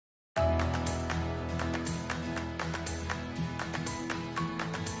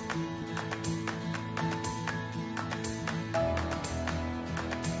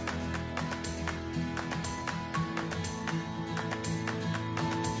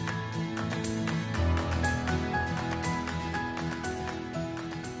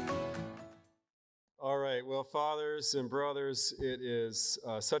Well, fathers and brothers, it is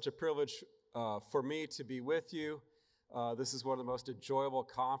such a privilege for me to be with you. This is one of the most enjoyable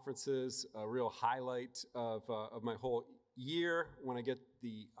conferences, a real highlight of my whole year when I get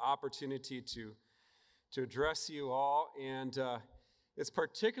the opportunity to address you all. And it's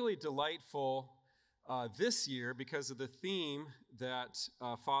particularly delightful this year because of the theme that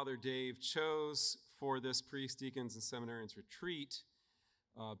Father Dave chose for this Priests, Deacons, and Seminarians Retreat,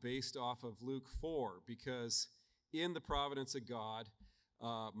 based off of Luke 4, because in the providence of God,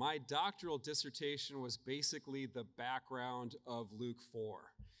 my doctoral dissertation was basically the background of Luke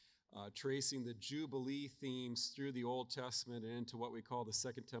 4, tracing the Jubilee themes through the Old Testament and into what we call the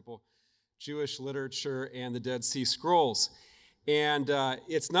Second Temple Jewish literature and the Dead Sea Scrolls. And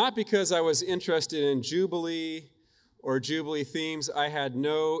it's not because I was interested in Jubilee or Jubilee themes. I had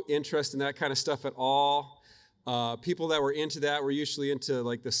no interest in that kind of stuff at all. People that were into that were usually into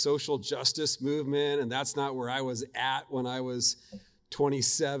like the social justice movement, and that's not where I was at when I was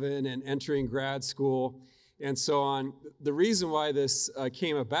 27 and entering grad school and so on. The reason why this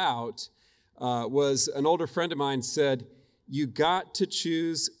came about was an older friend of mine said, you got to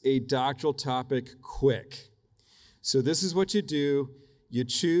choose a doctoral topic quick. So this is what you do. You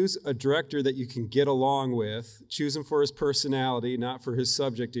choose a director that you can get along with, choose him for his personality, not for his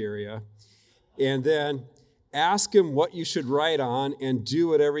subject area, and then ask him what you should write on and do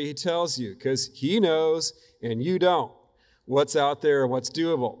whatever he tells you, because he knows and you don't what's out there and what's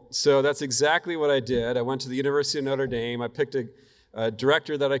doable. So that's exactly what I did. I went to the University of Notre Dame. I picked a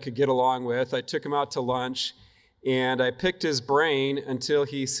director that I could get along with. I took him out to lunch, and I picked his brain until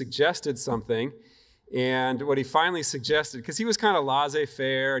he suggested something. And what he finally suggested, because he was kind of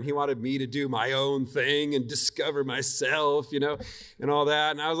laissez-faire, and he wanted me to do my own thing and discover myself, and all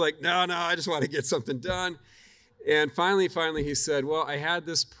that. And I was like, no, I just want to get something done. And finally, he said, well, I had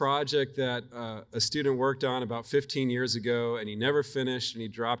this project that a student worked on about 15 years ago, and he never finished, and he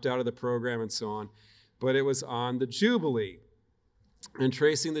dropped out of the program and so on. But it was on the Jubilee, and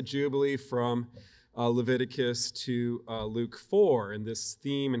tracing the Jubilee from Leviticus to Luke 4, and this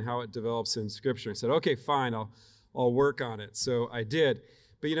theme and how it develops in Scripture. I said, okay, fine, I'll work on it. So I did.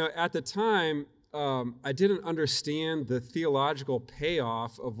 But, at the time, I didn't understand the theological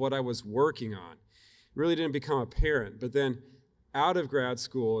payoff of what I was working on. Really didn't become apparent. But then out of grad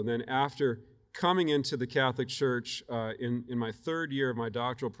school, and then after coming into the Catholic Church in my third year of my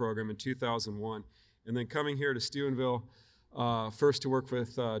doctoral program in 2001, and then coming here to Steubenville, first to work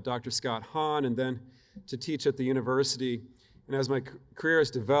with Dr. Scott Hahn, and then to teach at the university. And as my career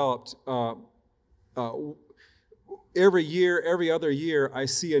has developed, every other year, I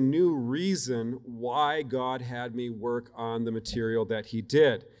see a new reason why God had me work on the material that he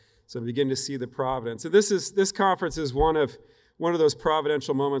did. So I begin to see the providence. And this conference is one of those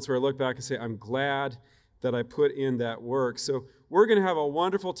providential moments where I look back and say, I'm glad that I put in that work. So we're going to have a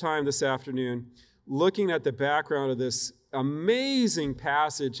wonderful time this afternoon looking at the background of this amazing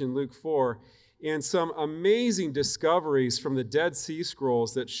passage in Luke 4 and some amazing discoveries from the Dead Sea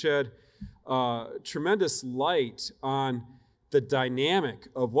Scrolls that shed tremendous light on the dynamic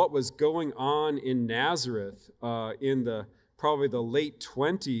of what was going on in Nazareth in probably the late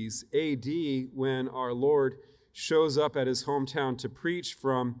 20s AD, when our Lord shows up at his hometown to preach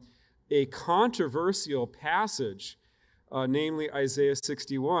from a controversial passage, namely Isaiah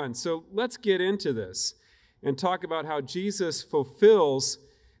 61. So let's get into this and talk about how Jesus fulfills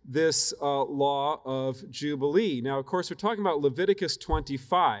this law of Jubilee. Now, of course, we're talking about Leviticus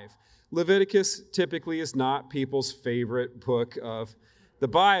 25. Leviticus typically is not people's favorite book of the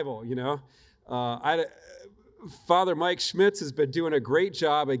Bible, Father Mike Schmitz has been doing a great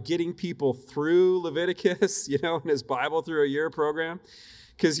job at getting people through Leviticus, in his Bible through a year program.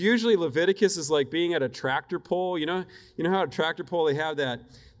 Because usually Leviticus is like being at a tractor pull. You know how at a tractor pull they have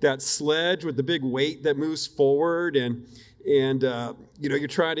that sledge with the big weight that moves forward, and you're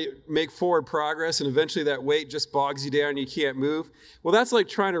trying to make forward progress, and eventually that weight just bogs you down and you can't move. Well, that's like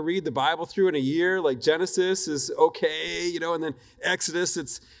trying to read the Bible through in a year. Like Genesis is okay, and then Exodus,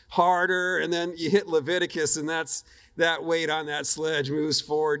 it's harder, and then you hit Leviticus, and that weight on that sledge moves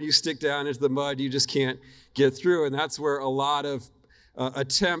forward. You stick down into the mud, you just can't get through, and that's where a lot of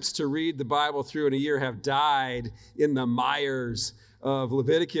attempts to read the Bible through in a year have died in the mires of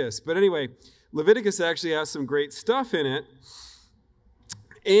Leviticus. But anyway, Leviticus actually has some great stuff in it.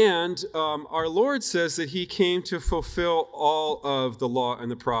 And our Lord says that he came to fulfill all of the law and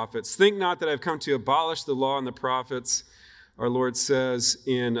the prophets. Think not that I've come to abolish the law and the prophets. Our Lord says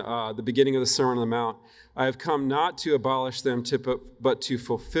in the beginning of the Sermon on the Mount, I have come not to abolish them, but to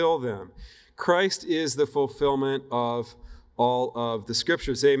fulfill them. Christ is the fulfillment of all of the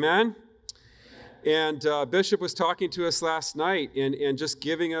Scriptures. Amen? And Bishop was talking to us last night and just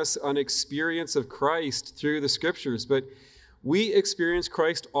giving us an experience of Christ through the scriptures. But we experience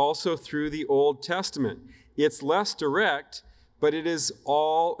Christ also through the Old Testament. It's less direct, but it is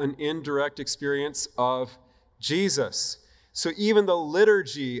all an indirect experience of Jesus. So even the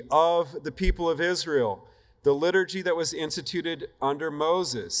liturgy of the people of Israel, the liturgy that was instituted under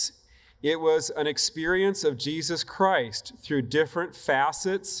Moses, it was an experience of Jesus Christ through different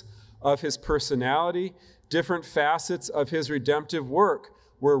facets of his personality, different facets of his redemptive work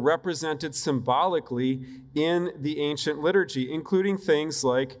were represented symbolically in the ancient liturgy, including things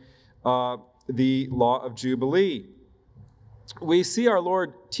like the law of Jubilee. We see our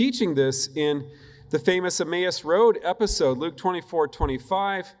Lord teaching this in the famous Emmaus Road episode, Luke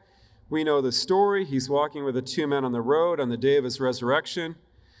 24:25. We know the story. He's walking with the two men on the road on the day of his resurrection.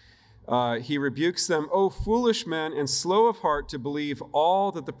 He rebukes them, "O foolish men and slow of heart to believe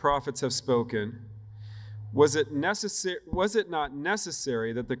all that the prophets have spoken. Was it not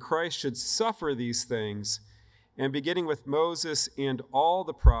necessary that the Christ should suffer these things?" And beginning with Moses and all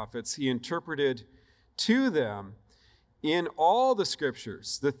the prophets, he interpreted to them in all the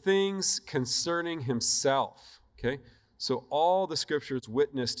scriptures the things concerning himself. Okay? So all the scriptures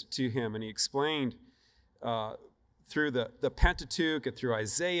witnessed to him, and he explained through the Pentateuch and through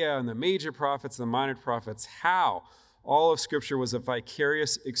Isaiah and the major prophets and the minor prophets how all of Scripture was a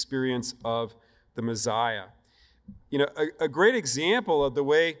vicarious experience of the Messiah. You know, a great example of the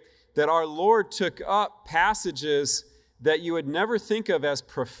way that our Lord took up passages that you would never think of as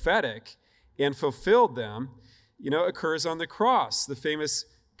prophetic and fulfilled them, you know, occurs on the cross. The famous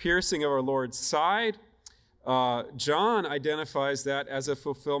piercing of our Lord's side. John identifies that as a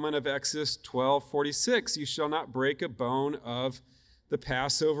fulfillment of Exodus 12:46. You shall not break a bone of the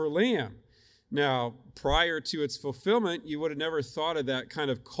Passover lamb. Now, prior to its fulfillment, you would have never thought of that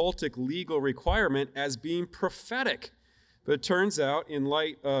kind of cultic legal requirement as being prophetic. But it turns out, in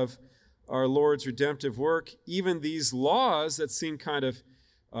light of our Lord's redemptive work, even these laws that seem kind of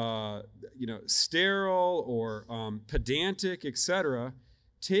sterile or pedantic, etc.,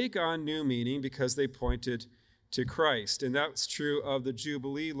 take on new meaning because they pointed to Christ. And that's true of the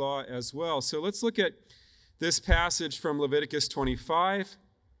Jubilee law as well. So let's look at this passage from Leviticus 25.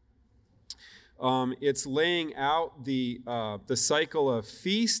 It's laying out the cycle of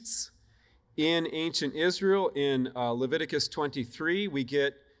feasts in ancient Israel. In Leviticus 23, we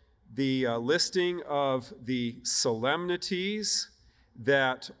get the listing of the solemnities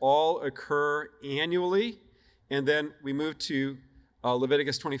that all occur annually. And then we move to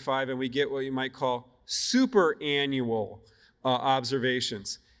Leviticus 25, and we get what you might call superannual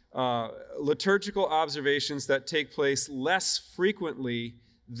observations, liturgical observations that take place less frequently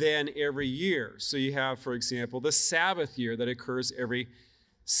than every year. So you have, for example, the Sabbath year that occurs every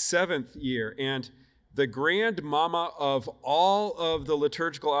 7th year. And the grandmama of all of the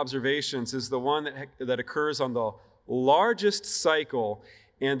liturgical observations is the one that occurs on the largest cycle,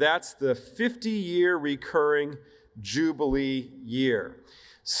 and that's the 50-year recurring Jubilee year.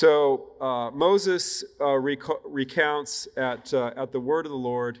 So Moses recounts at the word of the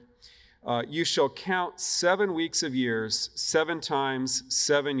Lord, you shall count 7 weeks of years, 7 times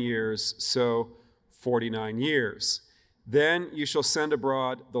 7 years, so 49 years. Then you shall send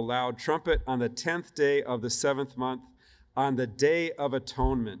abroad the loud trumpet on the 10th day of the 7th month, on the day of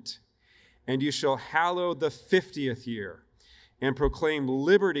atonement. And you shall hallow the 50th year, and proclaim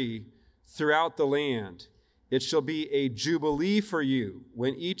liberty throughout the land. It shall be a jubilee for you,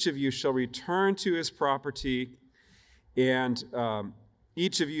 when each of you shall return to his property, and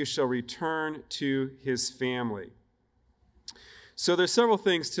each of you shall return to his family. So there's several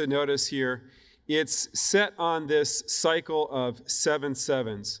things to notice here. It's set on this cycle of 7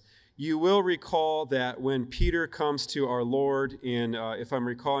 sevens. You will recall that when Peter comes to our Lord in, if I'm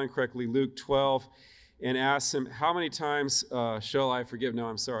recalling correctly, Luke 12, and asks him, how many times shall I forgive? No,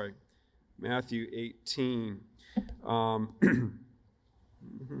 I'm sorry. Matthew 18.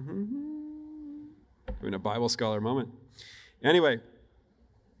 Having a Bible scholar moment. Anyway,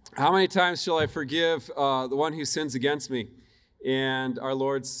 how many times shall I forgive the one who sins against me? And our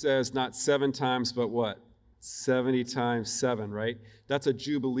Lord says not 7 times, but what? 70 times 7, right? That's a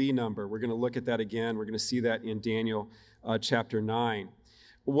Jubilee number. We're going to look at that again. We're going to see that in Daniel chapter 9.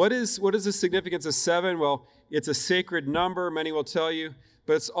 What is the significance of 7? Well, it's a sacred number, many will tell you,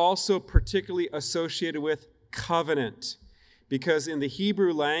 but it's also particularly associated with covenant. Because in the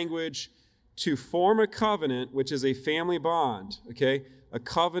Hebrew language, to form a covenant, which is a family bond, okay, a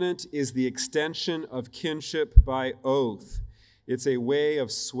covenant is the extension of kinship by oath. It's a way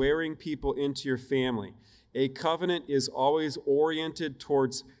of swearing people into your family. A covenant is always oriented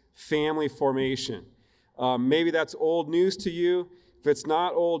towards family formation. Maybe that's old news to you. If it's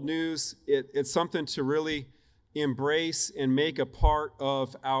not old news, it's something to really embrace and make a part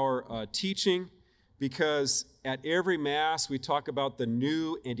of our teaching, because at every Mass we talk about the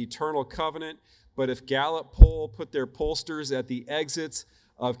new and eternal covenant. But if Gallup poll put their pollsters at the exits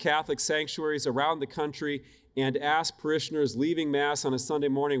of Catholic sanctuaries around the country and asked parishioners leaving Mass on a Sunday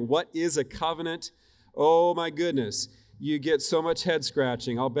morning, what is a covenant? Oh my goodness, you get so much head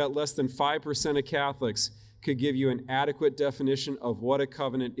scratching. I'll bet less than 5% of Catholics could give you an adequate definition of what a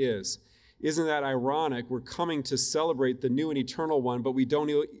covenant is. Isn't that ironic? We're coming to celebrate the new and eternal one, but we don't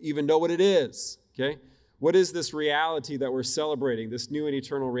even know what it is, okay? What is this reality that we're celebrating, this new and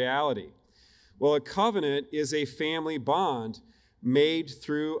eternal reality? Well, a covenant is a family bond made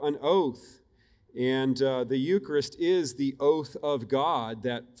through an oath. And the Eucharist is the oath of God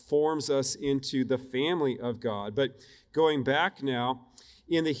that forms us into the family of God. But going back now,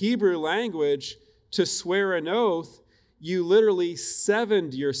 in the Hebrew language, to swear an oath, you literally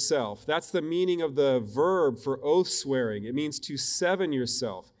sevened yourself. That's the meaning of the verb for oath swearing. It means to seven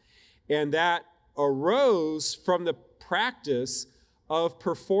yourself. And that arose from the practice of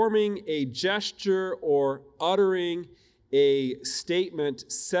performing a gesture or uttering a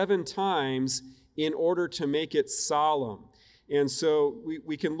statement 7 times in order to make it solemn. And so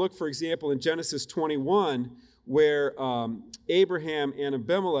we can look, for example, in Genesis 21, where Abraham and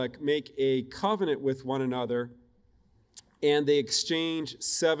Abimelech make a covenant with one another, and they exchange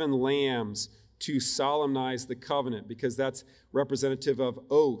 7 lambs to solemnize the covenant, because that's representative of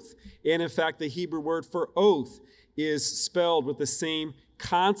oath. And in fact, the Hebrew word for oath is spelled with the same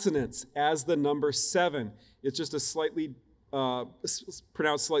consonants as the number 7. It's just a slightly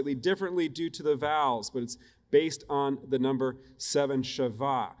pronounced slightly differently due to the vowels, but it's based on the number 7,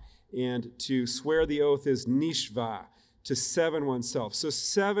 Shavah. And to swear the oath is Nishva, to seven oneself. So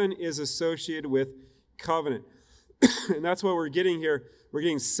 7 is associated with covenant. And that's what we're getting here. We're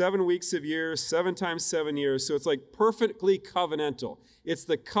getting 7 weeks of years, 7 times 7 years. So it's like perfectly covenantal. It's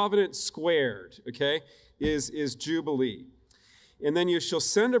the covenant squared, okay, is Jubilee. And then you shall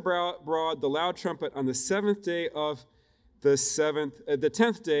send abroad the loud trumpet on the 10th day of the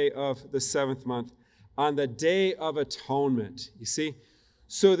 7th month, on the Day of Atonement. You see?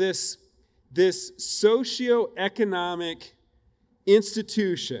 So this socioeconomic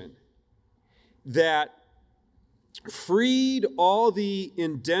institution that freed all the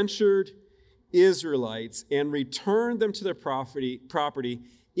indentured Israelites and returned them to their property,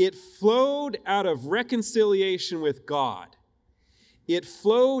 it flowed out of reconciliation with God. It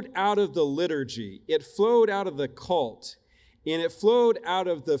flowed out of the liturgy. It flowed out of the cult. And it flowed out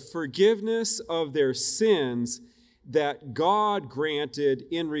of the forgiveness of their sins that God granted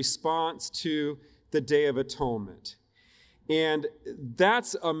in response to the Day of Atonement. And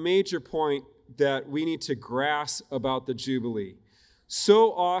that's a major point that we need to grasp about the Jubilee.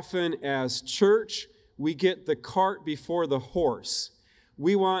 So often as church, we get the cart before the horse.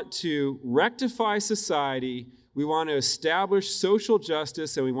 We want to rectify society, we want to establish social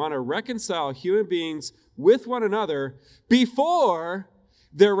justice, and we want to reconcile human beings with one another before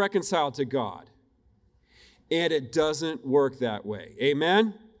they're reconciled to God. And it doesn't work that way.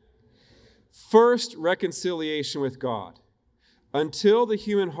 Amen? First, reconciliation with God. Until the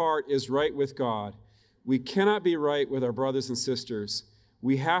human heart is right with God, we cannot be right with our brothers and sisters.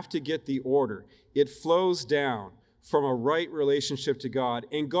 We have to get the order. It flows down from a right relationship to God.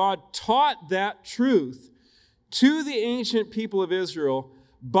 And God taught that truth to the ancient people of Israel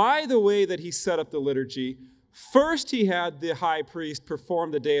by the way that he set up the liturgy. First, he had the high priest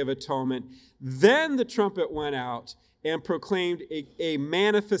perform the Day of Atonement. Then the trumpet went out and proclaimed a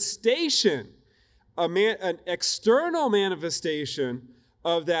manifestation, an external manifestation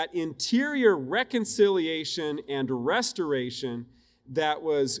of that interior reconciliation and restoration that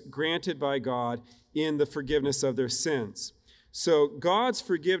was granted by God in the forgiveness of their sins. So God's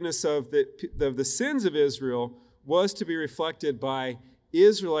forgiveness of the sins of Israel was to be reflected by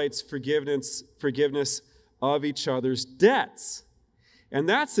Israelites' forgiveness of each other's debts. And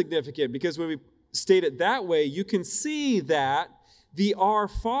that's significant because when we state it that way, you can see that the Our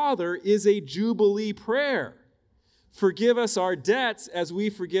Father is a Jubilee prayer. Forgive us our debts as we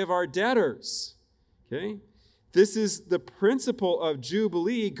forgive our debtors. Okay? This is the principle of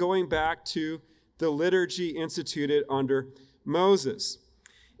Jubilee going back to the liturgy instituted under Moses.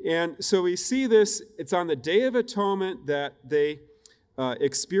 And so we see this, it's on the Day of Atonement that they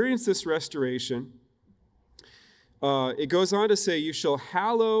experience this restoration. It goes on to say, you shall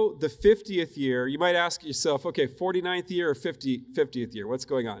hallow the 50th year. You might ask yourself, okay, 49th year or 50th year? What's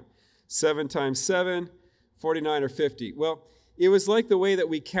going on? 7 times 7, 49 or 50? Well, it was like the way that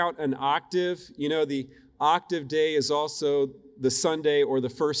we count an octave. You know, the octave day is also the Sunday or the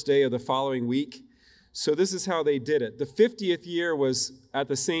first day of the following week. So this is how they did it. The 50th year was at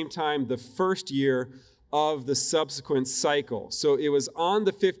the same time the first year of the subsequent cycle. So it was on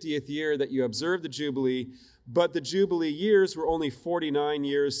the 50th year that you observed the Jubilee, but the Jubilee years were only 49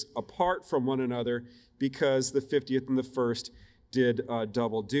 years apart from one another because the 50th and the 1st did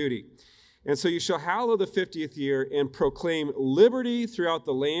double duty. And so you shall hallow the 50th year and proclaim liberty throughout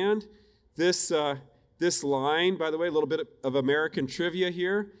the land. This line, by the way, a little bit of American trivia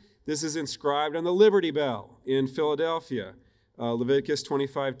here. This is inscribed on the Liberty Bell in Philadelphia. Leviticus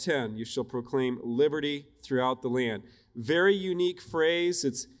 25:10, you shall proclaim liberty throughout the land. Very unique phrase.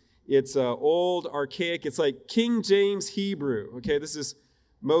 It's old, archaic. It's like King James Hebrew. Okay, this is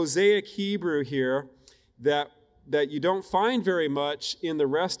Mosaic Hebrew here that you don't find very much in the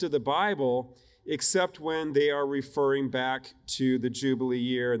rest of the Bible, except when they are referring back to the Jubilee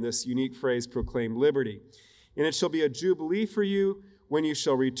year and this unique phrase, proclaim liberty. And it shall be a Jubilee for you when you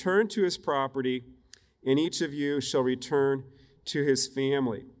shall return to his property, and each of you shall return to his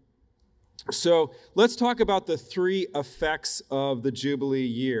family. So let's talk about the three effects of the Jubilee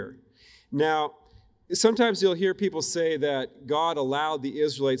year. Now, sometimes you'll hear people say that God allowed the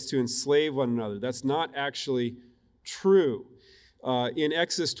Israelites to enslave one another. That's not actually true. In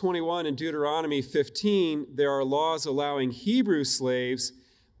Exodus 21 and Deuteronomy 15, there are laws allowing Hebrew slaves,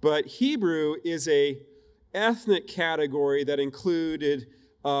 but Hebrew is a ethnic category that included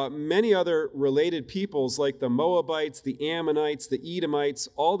many other related peoples like the Moabites, the Ammonites, the Edomites.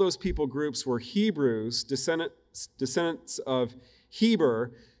 All those people groups were Hebrews, descendants of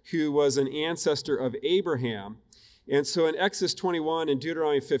Heber, who was an ancestor of Abraham. And so in Exodus 21 and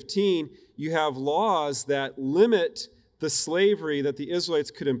Deuteronomy 15, you have laws that limit the slavery that the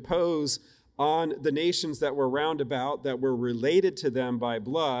Israelites could impose on the nations that were round about, that were related to them by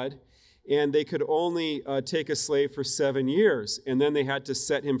blood. And they could only take a slave for 7 years, and then they had to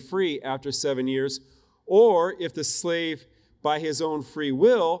set him free after 7 years. Or if the slave, by his own free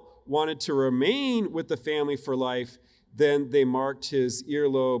will, wanted to remain with the family for life, then they marked his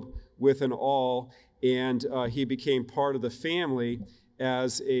earlobe with an awl, and he became part of the family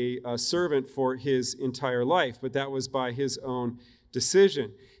as a servant for his entire life. But that was by his own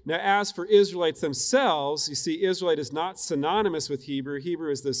decision. Now, as for Israelites themselves, you see, Israelite is not synonymous with Hebrew.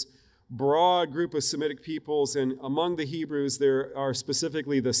 Hebrew is this broad group of Semitic peoples, and among the Hebrews there are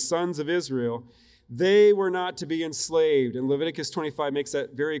specifically the sons of Israel. They were not to be enslaved, and Leviticus 25 makes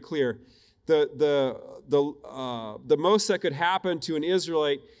that very clear. The most that could happen to an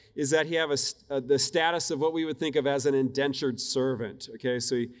Israelite is that he have the status of what we would think of as an indentured servant. Okay,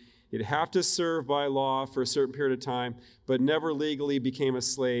 so he'd have to serve by law for a certain period of time, but never legally became a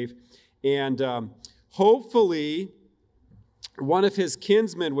slave. And hopefully one of his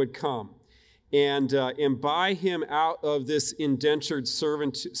kinsmen would come and buy him out of this indentured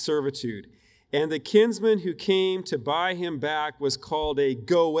servitude. And the kinsman who came to buy him back was called a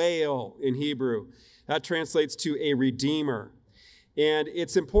goel in Hebrew. That translates to a redeemer. And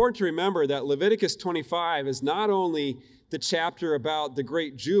it's important to remember that Leviticus 25 is not only the chapter about the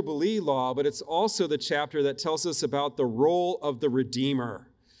great Jubilee law, but it's also the chapter that tells us about the role of the redeemer,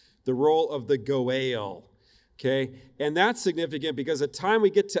 the role of the goel. Okay, and that's significant because at the time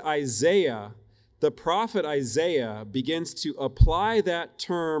we get to Isaiah, the prophet Isaiah begins to apply that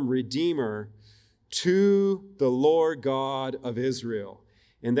term redeemer to the Lord God of Israel.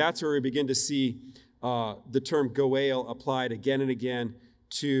 And that's where we begin to see the term goel applied again and again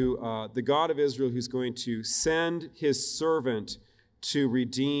to the God of Israel, who's going to send his servant to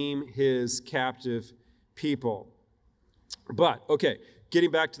redeem his captive people. But, okay, getting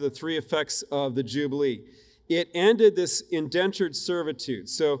back to the three effects of the Jubilee. It ended this indentured servitude.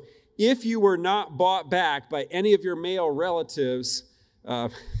 So if you were not bought back by any of your male relatives, maybe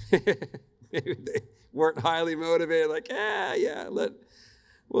they weren't highly motivated, like,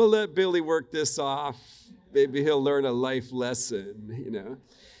 we'll let Billy work this off. Maybe he'll learn a life lesson, you know.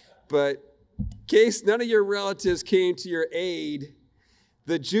 But in case none of your relatives came to your aid,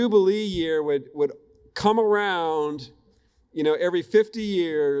 the Jubilee year would come around, you know, every 50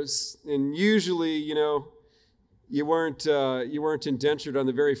 years, and usually, you know, you weren't indentured on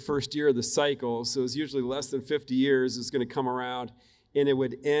the very first year of the cycle, so it's usually less than 50 years is going to come around, and it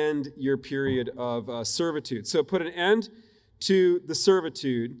would end your period of servitude. So put an end to the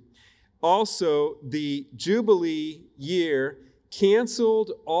servitude. Also, the Jubilee year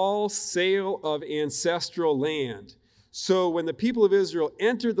canceled all sale of ancestral land. So when the people of Israel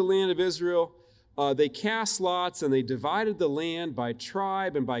entered the land of Israel, they cast lots and they divided the land by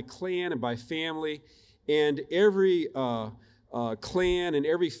tribe and by clan and by family. And every clan and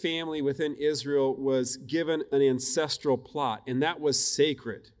every family within Israel was given an ancestral plot, and that was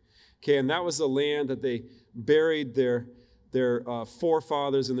sacred. Okay, and that was the land that they buried their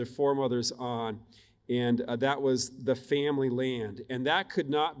forefathers and their foremothers on, and that was the family land, and that could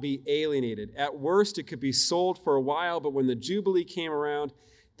not be alienated. At worst, it could be sold for a while, but when the Jubilee came around,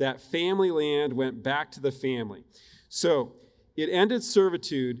 that family land went back to the family. So it ended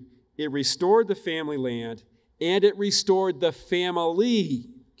servitude, it restored the family land, and it restored the family,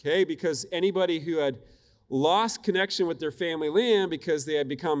 okay? Because anybody who had lost connection with their family land because they had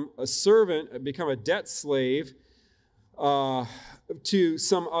become a servant, become a debt slave to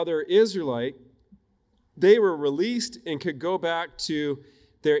some other Israelite, they were released and could go back to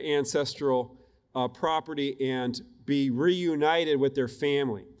their ancestral property and be reunited with their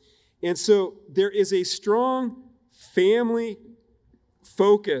family. And so there is a strong family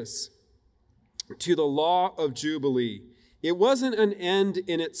focus to the law of Jubilee. It wasn't an end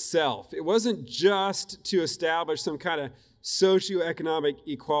in itself. It wasn't just to establish some kind of socioeconomic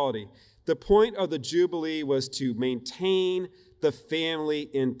equality. The point of the Jubilee was to maintain the family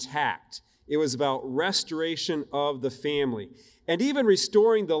intact. It was about restoration of the family. And even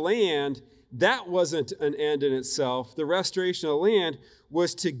restoring the land, that wasn't an end in itself. The restoration of the land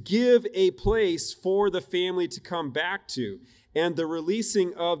was to give a place for the family to come back to. And the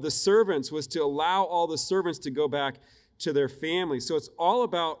releasing of the servants was to allow all the servants to go back to their family. So it's all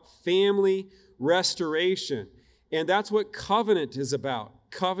about family restoration. And that's what covenant is about.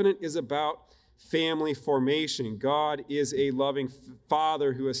 Covenant is about family formation. God is a loving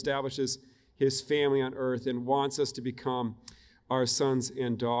Father who establishes his family on earth and wants us to become our sons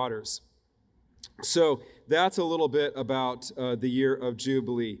and daughters. So that's a little bit about the year of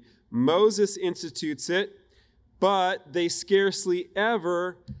Jubilee. Moses institutes it, but they scarcely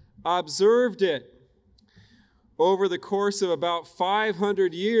ever observed it. Over the course of about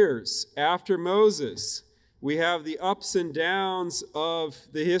 500 years after Moses, we have the ups and downs of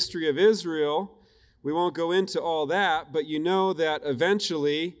the history of Israel. We won't go into all that, but you know that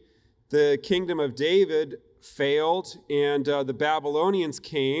eventually the kingdom of David failed, and the Babylonians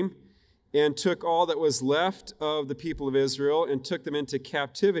came and took all that was left of the people of Israel and took them into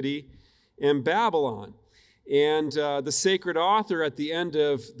captivity in Babylon. And the sacred author at the end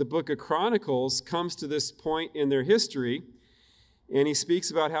of the book of Chronicles comes to this point in their history, and he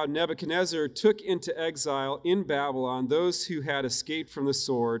speaks about how Nebuchadnezzar took into exile in Babylon those who had escaped from the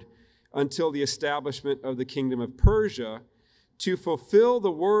sword until the establishment of the kingdom of Persia, to fulfill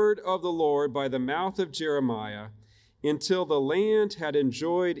the word of the Lord by the mouth of Jeremiah, until the land had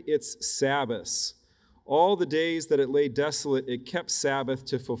enjoyed its Sabbaths. All the days that it lay desolate, it kept Sabbath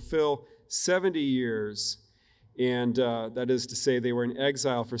to fulfill 70 years. And that is to say, they were in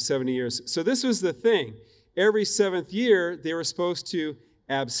exile for 70 years. So this was the thing. Every seventh year, they were supposed to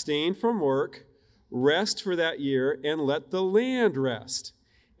abstain from work, rest for that year, and let the land rest.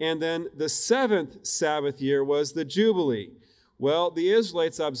 And then the seventh Sabbath year was the Jubilee. Well, the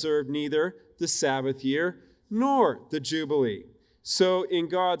Israelites observed neither the Sabbath year nor the Jubilee. So in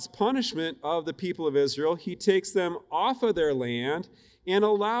God's punishment of the people of Israel, he takes them off of their land and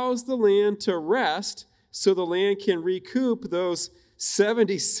allows the land to rest so the land can recoup those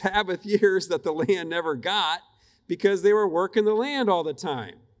 70 Sabbath years that the land never got because they were working the land all the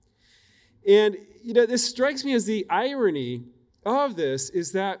time. And, this strikes me as the irony of this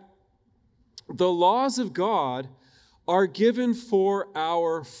is that the laws of God are given for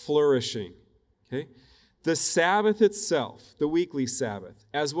our flourishing. Okay? The Sabbath itself, the weekly Sabbath,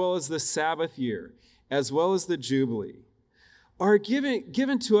 as well as the Sabbath year, as well as the Jubilee, are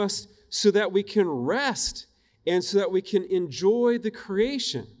given to us so that we can rest and so that we can enjoy the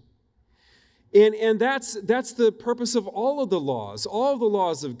creation. And that's the purpose of all of the laws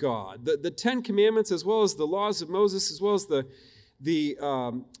of God, the Ten Commandments, as well as the laws of Moses, as well as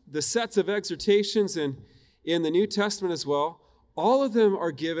the sets of exhortations in the New Testament as well. All of them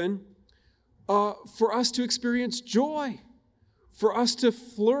are given for us to experience joy, for us to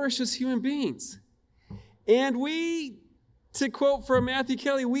flourish as human beings. And we, to quote from Matthew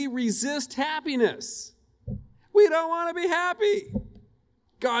Kelly, we resist happiness. We don't want to be happy.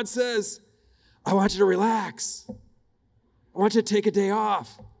 God says, I want you to relax. I want you to take a day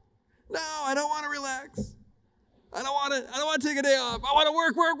off. No, I don't want to relax. I don't want to take a day off. I want to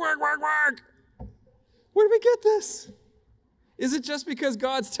work. Where do we get this? Is it just because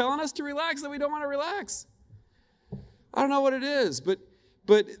God's telling us to relax that we don't want to relax? I don't know what it is, but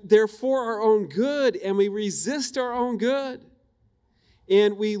they're for our own good, and we resist our own good.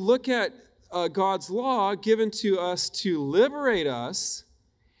 And we look at God's law given to us to liberate us,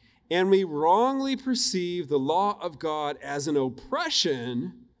 and we wrongly perceive the law of God as an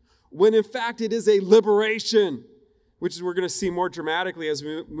oppression, when in fact it is a liberation, which is we're going to see more dramatically as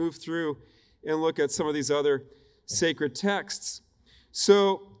we move through and look at some of these other sacred texts.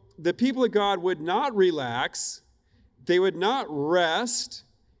 So the people of God would not relax, they would not rest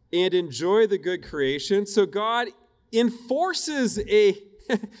and enjoy the good creation. So God enforces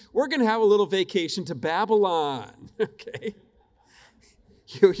we're going to have a little vacation to Babylon, okay?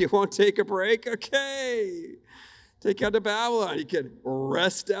 You won't take a break? Okay. Take out to Babylon. You can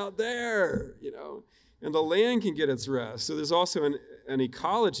rest out there, and the land can get its rest. So there's also an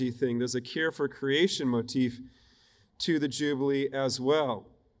ecology thing. There's a care for creation motif to the Jubilee as well.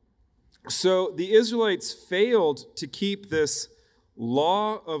 So the Israelites failed to keep this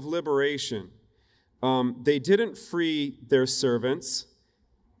law of liberation. They didn't free their servants.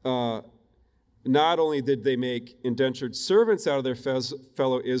 Not only did they make indentured servants out of their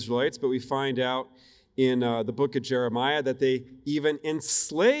fellow Israelites, but we find out in the book of Jeremiah that they even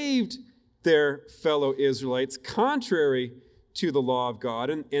enslaved their fellow Israelites contrary to the law of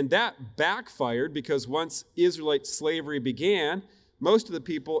God. And that backfired because once Israelite slavery began, most of the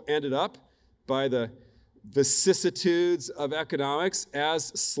people ended up, by the vicissitudes of economics, as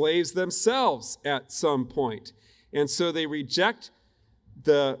slaves themselves at some point. And so they reject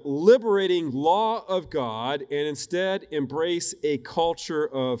the liberating law of God and instead embrace a culture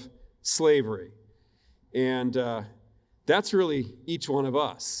of slavery. And that's really each one of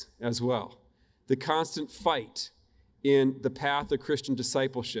us as well. The constant fight in the path of Christian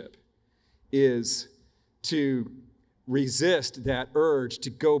discipleship is to resist that urge to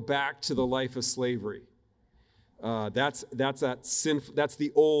go back to the life of slavery. That's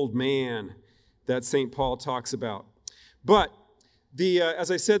the old man that St. Paul talks about. But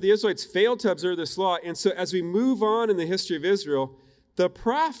as I said, the Israelites failed to observe this law. And so as we move on in the history of Israel, the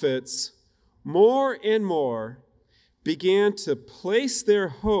prophets more and more began to place their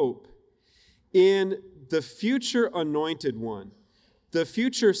hope in the future anointed one, the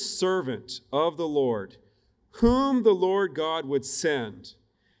future servant of the Lord, whom the Lord God would send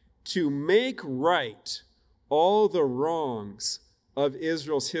to make right all the wrongs of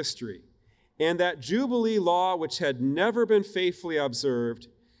Israel's history. And that Jubilee law, which had never been faithfully observed,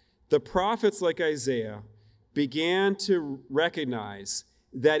 the prophets like Isaiah began to recognize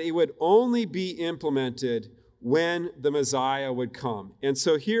that it would only be implemented when the Messiah would come. And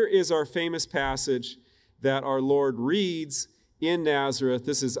so here is our famous passage that our Lord reads in Nazareth.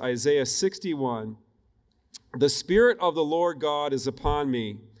 This is Isaiah 61. The Spirit of the Lord God is upon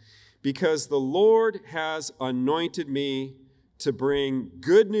me, because the Lord has anointed me to bring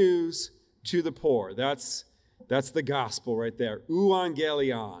good news to the poor. That's the gospel right there.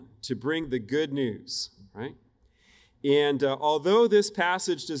 Euangelion, to bring the good news, right? And although this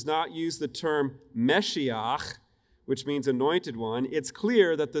passage does not use the term Meshiach, which means anointed one, it's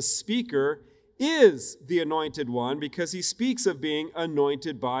clear that the speaker is the anointed one because he speaks of being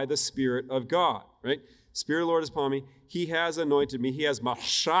anointed by the Spirit of God, right? Spirit of the Lord is upon me. He has anointed me. He has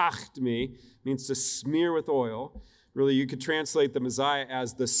mashacht me, means to smear with oil. Really, you could translate the Messiah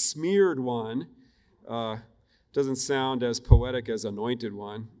as the smeared one. Doesn't sound as poetic as anointed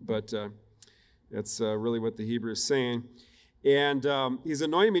one, but that's really what the Hebrew is saying. And he's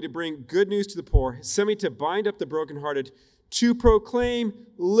anointed me to bring good news to the poor, sent me to bind up the brokenhearted, to proclaim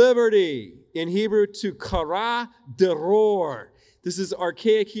liberty. In Hebrew, to kara deror. This is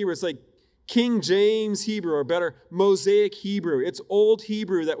archaic Hebrew. It's like King James Hebrew, or better, Mosaic Hebrew. It's old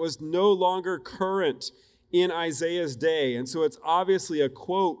Hebrew that was no longer current in Isaiah's day. And so it's obviously a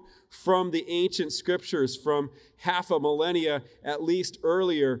quote from the ancient scriptures from half a millennia at least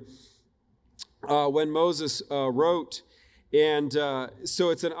earlier when Moses wrote. And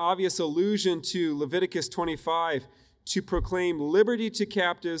so it's an obvious allusion to Leviticus 25, to proclaim liberty to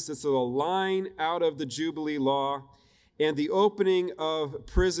captives. That's a line out of the Jubilee law. And the opening of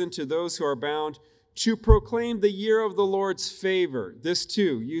prison to those who are bound, to proclaim the year of the Lord's favor. This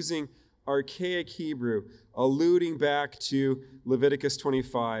too, using archaic Hebrew, alluding back to Leviticus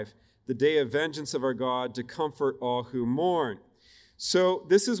 25, the day of vengeance of our God, to comfort all who mourn. So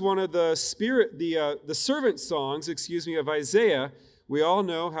this is one of the servant songs, of Isaiah. We all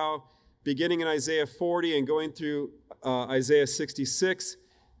know how, beginning in Isaiah 40 and going through Isaiah 66,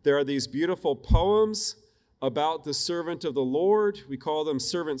 there are these beautiful poems about the servant of the Lord. We call them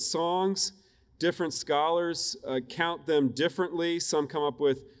servant songs. Different scholars count them differently. Some come up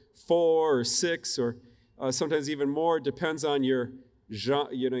with 4 or 6 or sometimes even more. It depends on your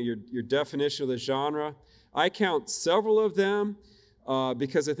definition of the genre. I count several of them.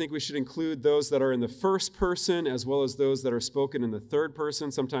 because I think we should include those that are in the first person as well as those that are spoken in the third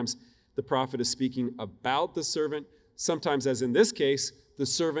person. Sometimes the prophet is speaking about the servant. Sometimes, as in this case, the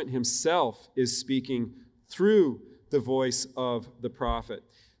servant himself is speaking through the voice of the prophet.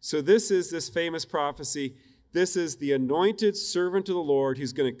 So this is this famous prophecy. This is the anointed servant of the Lord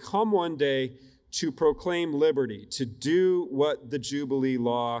who's going to come one day to proclaim liberty, to do what the Jubilee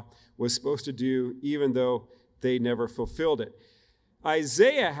law was supposed to do, even though they never fulfilled it.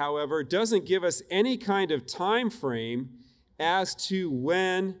 Isaiah, however, doesn't give us any kind of time frame as to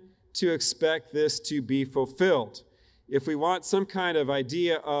when to expect this to be fulfilled. If we want some kind of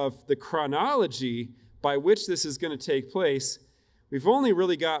idea of the chronology by which this is going to take place, we've only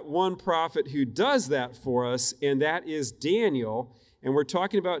really got one prophet who does that for us, and that is Daniel, and we're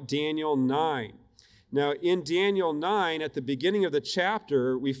talking about Daniel 9. Now, in Daniel 9, at the beginning of the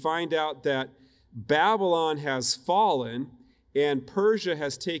chapter, we find out that Babylon has fallen and Persia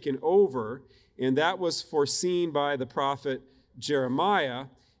has taken over, and that was foreseen by the prophet Jeremiah.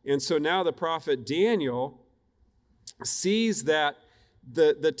 And so now the prophet Daniel sees that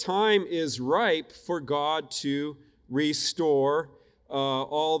the time is ripe for God to restore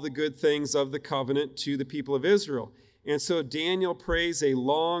all the good things of the covenant to the people of Israel. And so Daniel prays a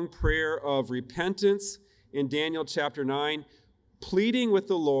long prayer of repentance in Daniel chapter 9, pleading with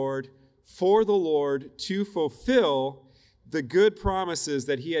the Lord for the Lord to fulfill the good promises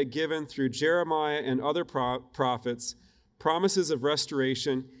that he had given through Jeremiah and other prophets, promises of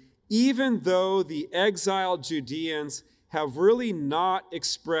restoration, even though the exiled Judeans have really not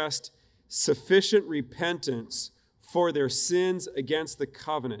expressed sufficient repentance for their sins against the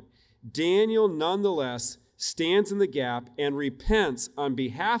covenant. Daniel nonetheless stands in the gap and repents on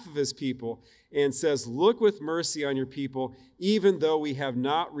behalf of his people and says, look with mercy on your people, even though we have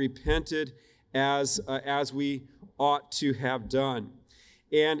not repented as we ought to have done.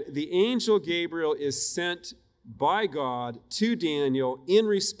 And the angel Gabriel is sent by God to Daniel in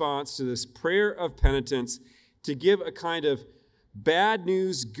response to this prayer of penitence to give a kind of bad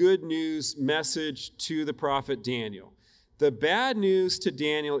news, good news message to the prophet Daniel. The bad news to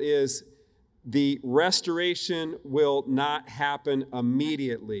Daniel is the restoration will not happen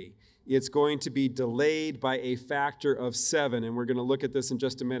immediately. It's going to be delayed by a factor of 7, and we're going to look at this in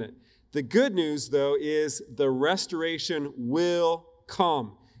just a minute. The good news, though, is the restoration will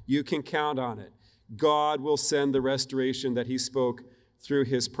come. You can count on it. God will send the restoration that he spoke through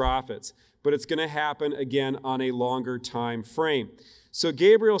his prophets. But it's going to happen again on a longer time frame. So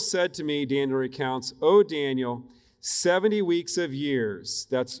Gabriel said to me, Daniel recounts, O Daniel, 70 weeks of years,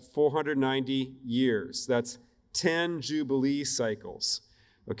 that's 490 years, that's 10 Jubilee cycles,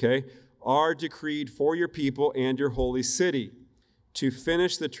 okay, are decreed for your people and your holy city, to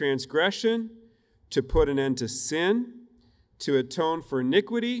finish the transgression, to put an end to sin, to atone for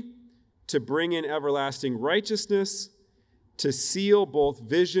iniquity, to bring in everlasting righteousness, to seal both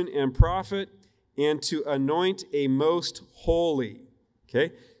vision and prophet, and to anoint a most holy.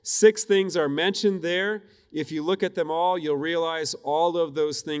 Okay? 6 things are mentioned there. If you look at them all, you'll realize all of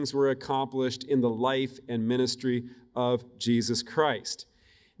those things were accomplished in the life and ministry of Jesus Christ.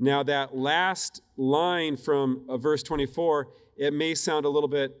 Now, that last line from verse 24, it may sound a little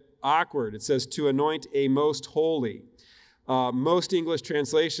bit awkward. It says, to anoint a most holy. Most English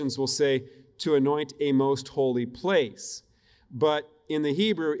translations will say, to anoint a most holy place. But in the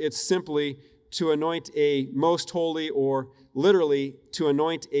Hebrew, it's simply to anoint a most holy, or literally to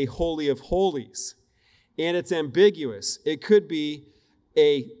anoint a holy of holies. And it's ambiguous. It could be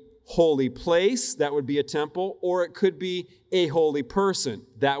a holy place, that would be a temple, or it could be a holy person,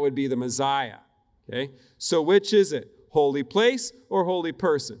 that would be the Messiah. Okay? So which is it? Holy place or holy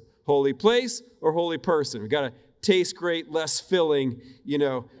person? Holy place or holy person? We've got a taste great, less filling,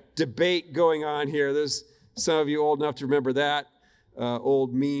 debate going on here. There's some of you old enough to remember that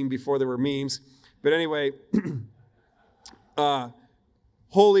old meme before there were memes. But anyway,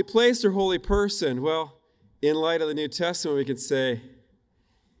 holy place or holy person? Well, in light of the New Testament, we could say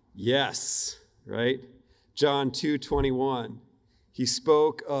yes, right? John 2:21. He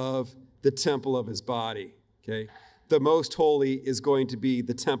spoke of the temple of his body, okay? The most holy is going to be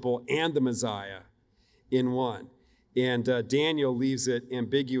the temple and the Messiah in one. And Daniel leaves it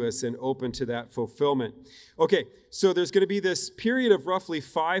ambiguous and open to that fulfillment. Okay, so there's going to be this period of roughly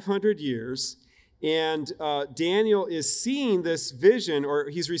 500 years, and Daniel is seeing this vision, or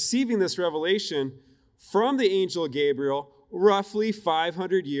he's receiving this revelation from the angel Gabriel roughly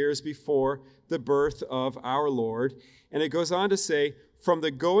 500 years before the birth of our Lord. And it goes on to say, from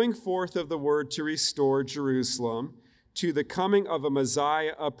the going forth of the word to restore Jerusalem to the coming of a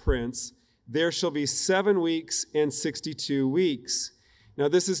Messiah, a prince, there shall be 7 weeks and 62 weeks. Now,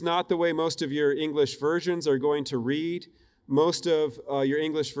 this is not the way most of your English versions are going to read. Most of your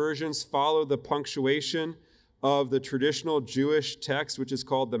English versions follow the punctuation of the traditional Jewish text, which is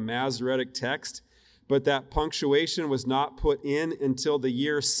called the Masoretic text. But that punctuation was not put in until the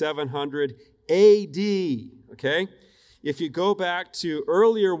year 700 A.D., okay? If you go back to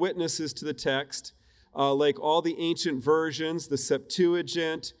earlier witnesses to the text, like all the ancient versions, the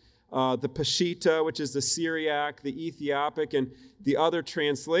Septuagint, the Peshitta, which is the Syriac, the Ethiopic, and the other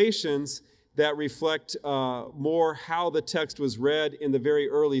translations that reflect more how the text was read in the very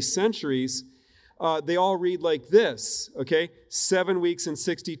early centuries, they all read like this, okay? 7 weeks and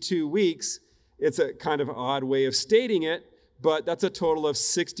 62 weeks. It's a kind of odd way of stating it, but that's a total of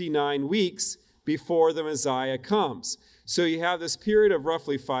 69 weeks before the Messiah comes. So you have this period of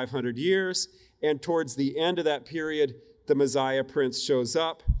roughly 500 years, and towards the end of that period, the Messiah Prince shows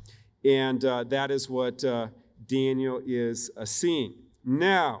up, and that is what Daniel is seeing.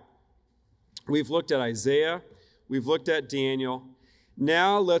 Now, we've looked at Isaiah, we've looked at Daniel.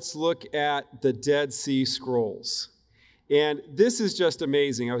 Now let's look at the Dead Sea Scrolls. And this is just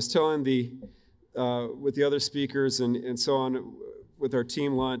amazing. I was telling with the other speakers and so on with our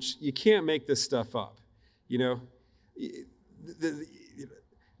team lunch, you can't make this stuff up. You know,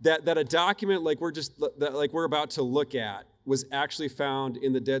 that a document like we're about to look at was actually found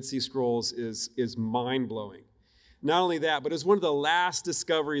in the Dead Sea Scrolls is mind-blowing. Not only that, but it was one of the last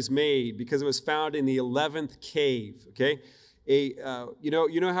discoveries made because it was found in the 11th cave, okay? You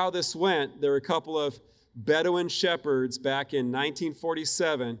know how this went. There were a couple of Bedouin shepherds back in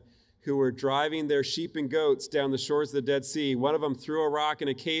 1947 who were driving their sheep and goats down the shores of the Dead Sea. One of them threw a rock in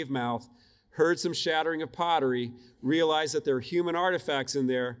a cave mouth, heard some shattering of pottery, realized that there were human artifacts in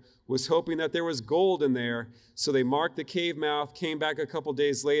there, was hoping that there was gold in there, so they marked the cave mouth, came back a couple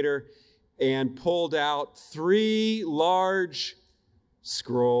days later, and pulled out 3 large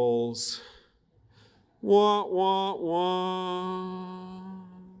scrolls. Wah, wah, wah.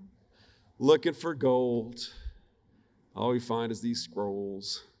 Looking for gold. All we find is these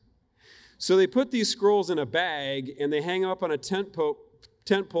scrolls. So they put these scrolls in a bag, and they hang up on a tent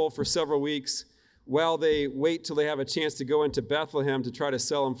pole for several weeks while they wait till they have a chance to go into Bethlehem to try to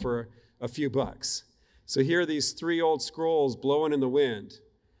sell them for a few bucks. So here are these 3 old scrolls blowing in the wind.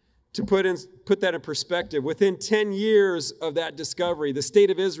 To put that in perspective, within 10 years of that discovery, the state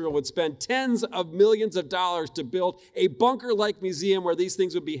of Israel would spend tens of millions of dollars to build a bunker-like museum where these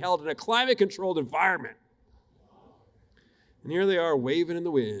things would be held in a climate-controlled environment. And here they are waving in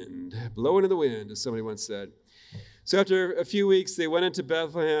the wind, blowing in the wind, as somebody once said. So after a few weeks, they went into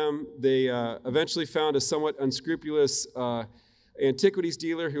Bethlehem. They eventually found a somewhat unscrupulous antiquities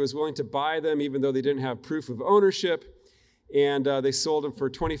dealer who was willing to buy them, even though they didn't have proof of ownership. And they sold them for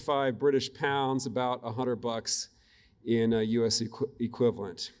 25 British pounds, about $100 in U.S.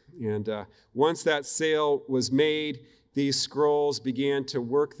 equivalent. And once that sale was made, these scrolls began to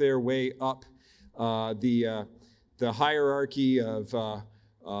work their way up the hierarchy of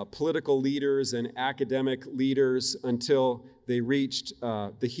political leaders and academic leaders until they reached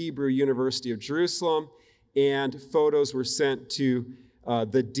the Hebrew University of Jerusalem, and photos were sent to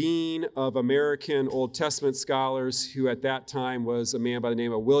the Dean of American Old Testament Scholars, who at that time was a man by the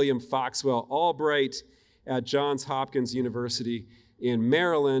name of William Foxwell Albright at Johns Hopkins University in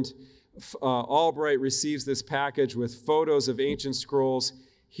Maryland. Albright receives this package with photos of ancient scrolls.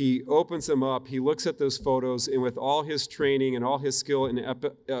 He opens them up, he looks at those photos, and with all his training and all his skill in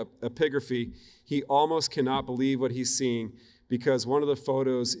epigraphy, he almost cannot believe what he's seeing, because one of the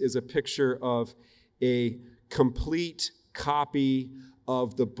photos is a picture of a complete copy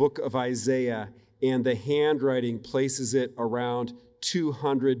of the book of Isaiah, and the handwriting places it around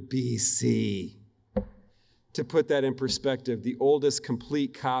 200 BC. To put that in perspective, the oldest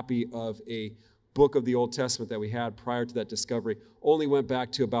complete copy of a book of the Old Testament that we had prior to that discovery only went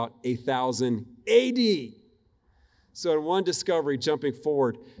back to about 1000 AD. So in one discovery, jumping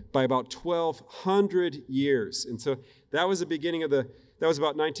forward by about 1,200 years. And so that was the beginning of that was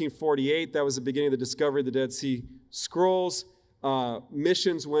about 1948. That was the beginning of the discovery of the Dead Sea Scrolls.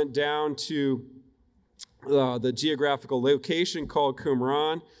 Missions went down to the geographical location called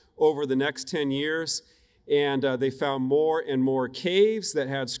Qumran over the next 10 years, and they found more and more caves that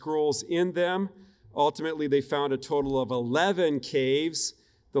had scrolls in them. Ultimately, they found a total of 11 caves.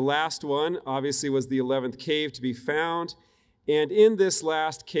 The last one, obviously, was the 11th cave to be found. And in this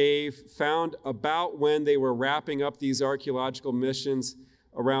last cave, found about when they were wrapping up these archaeological missions,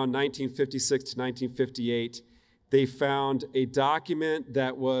 around 1956 to 1958, they found a document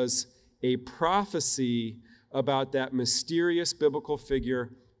that was a prophecy about that mysterious biblical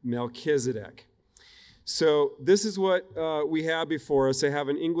figure, Melchizedek. So this is what we have before us. I have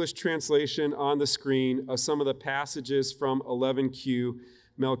an English translation on the screen of some of the passages from 11Q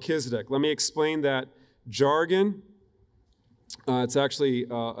Melchizedek. Let me explain that jargon. It's actually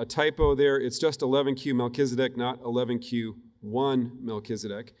a typo there. It's just 11Q Melchizedek, not 11Q1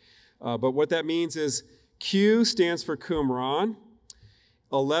 Melchizedek. But what that means is Q stands for Qumran.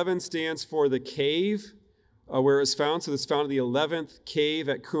 11 stands for the cave where it was found. So it's found in the 11th cave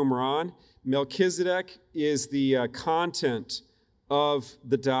at Qumran. Melchizedek is the content of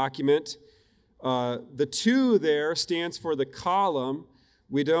the document. The 2 there stands for the column.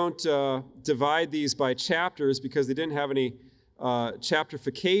 We don't divide these by chapters because they didn't have any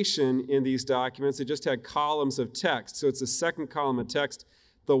chapterification in these documents. They just had columns of text. So it's the second column of text.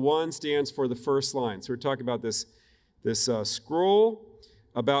 The 1 stands for the first line. So we're talking about this scroll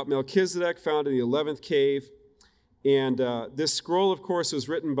about Melchizedek found in the 11th cave. And this scroll, of course, was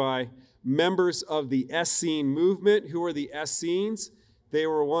written by members of the Essene movement. Who are the Essenes? They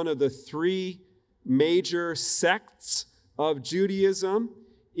were one of the 3 major sects of Judaism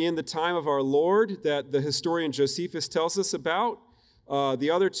in the time of our Lord that the historian Josephus tells us about. The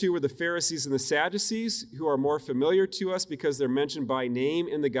other 2 were the Pharisees and the Sadducees, who are more familiar to us because they're mentioned by name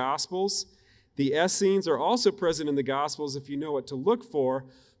in the Gospels. The Essenes are also present in the Gospels if you know what to look for,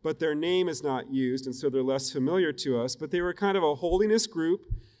 but their name is not used, and so they're less familiar to us. But they were kind of a holiness group,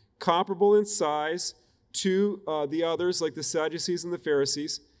 comparable in size to the others, like the Sadducees and the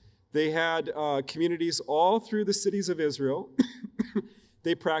Pharisees. They had communities all through the cities of Israel.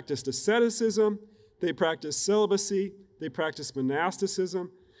 They practiced asceticism. They practiced celibacy. They practiced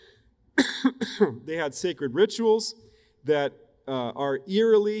monasticism. They had sacred rituals that are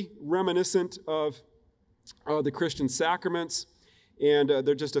eerily reminiscent of the Christian sacraments. And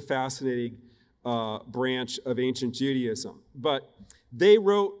they're just a fascinating branch of ancient Judaism. But they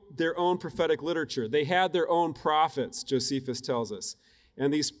wrote their own prophetic literature. They had their own prophets, Josephus tells us.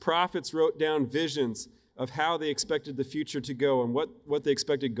 And these prophets wrote down visions of how they expected the future to go and what they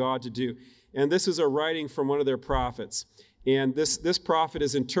expected God to do. And this is a writing from one of their prophets. And this prophet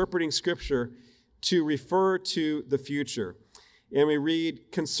is interpreting Scripture to refer to the future. And we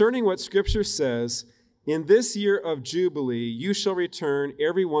read, concerning what Scripture says, in this year of Jubilee, you shall return,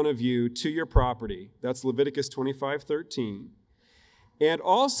 every one of you, to your property. That's Leviticus 25:13. And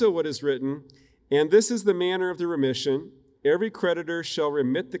also what is written, and this is the manner of the remission. Every creditor shall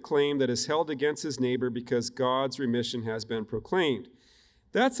remit the claim that is held against his neighbor because God's remission has been proclaimed.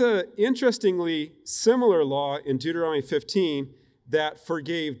 That's an interestingly similar law in Deuteronomy 15 that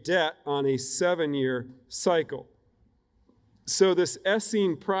forgave debt on a 7-year cycle. So this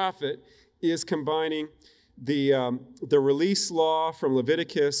Essene prophet is combining the release law from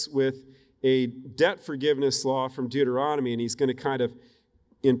Leviticus with a debt forgiveness law from Deuteronomy, and he's going to kind of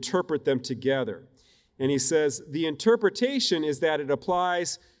interpret them together. And he says the interpretation is that it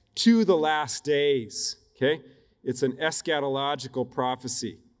applies to the last days, okay? It's an eschatological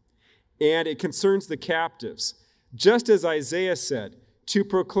prophecy, and it concerns the captives. Just as Isaiah said, to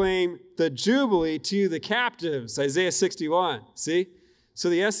proclaim the Jubilee to the captives, Isaiah 61, see? So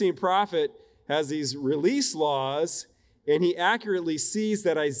the Essene prophet has these release laws, and he accurately sees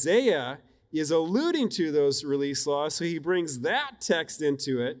that Isaiah is alluding to those release laws, so he brings that text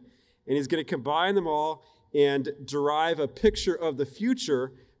into it, and he's going to combine them all and derive a picture of the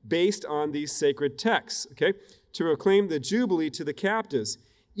future based on these sacred texts, okay? To proclaim the Jubilee to the captives,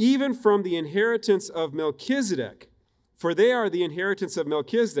 even from the inheritance of Melchizedek, for they are the inheritance of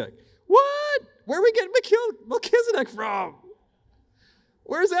Melchizedek. What? Where are we getting Melchizedek from?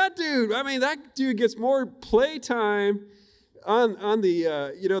 Where's that dude? I mean, that dude gets more playtime on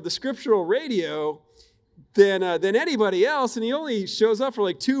the scriptural radio than anybody else, and he only shows up for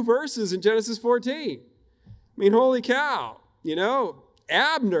like 2 verses in Genesis 14. I mean, holy cow!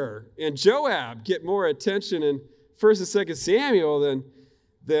 Abner and Joab get more attention in 1st and 2nd Samuel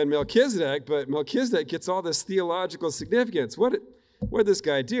than Melchizedek, but Melchizedek gets all this theological significance. What did this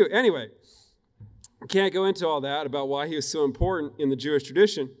guy do? Anyway, I can't go into all that about why he was so important in the Jewish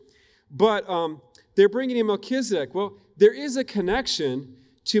tradition, but they're bringing in Melchizedek. Well, there is a connection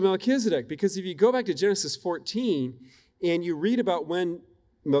to Melchizedek, because if you go back to Genesis 14 and you read about when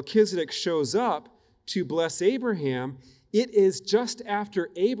Melchizedek shows up to bless Abraham, it is just after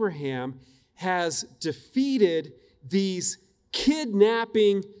Abraham has defeated these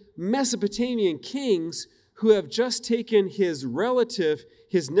kidnapping Mesopotamian kings who have just taken his relative,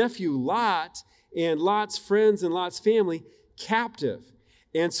 his nephew Lot, and Lot's friends and Lot's family captive.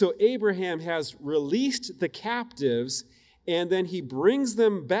 And so Abraham has released the captives, and then he brings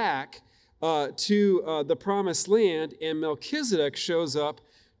them back to the promised land, and Melchizedek shows up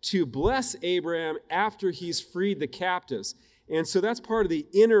to bless Abraham after he's freed the captives. And so that's part of the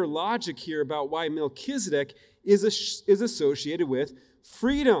inner logic here about why Melchizedek is associated with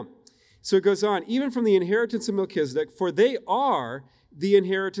freedom. So it goes on, even from the inheritance of Melchizedek, for they are the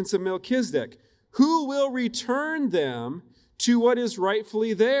inheritance of Melchizedek, who will return them to what is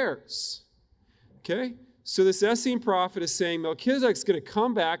rightfully theirs. Okay? So this Essene prophet is saying Melchizedek's going to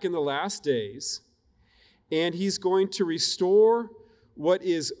come back in the last days, and he's going to restore what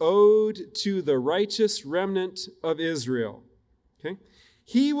is owed to the righteous remnant of Israel. Okay?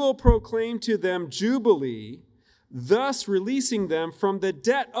 He will proclaim to them jubilee, thus releasing them from the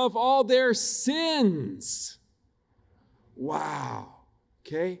debt of all their sins. Wow.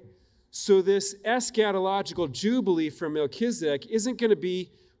 Okay? So this eschatological jubilee from Melchizedek isn't going to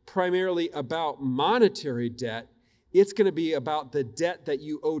be primarily about monetary debt. It's going to be about the debt that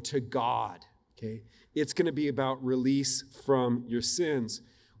you owe to God. Okay? It's going to be about release from your sins.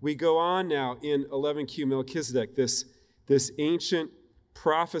 We go on now in 11Q Melchizedek, this ancient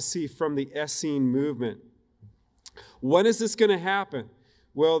prophecy from the Essene movement. When is this going to happen?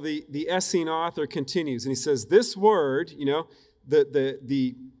 Well, the Essene author continues, and he says, this word,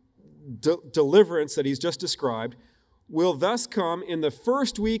 the deliverance that he's just described, will thus come in the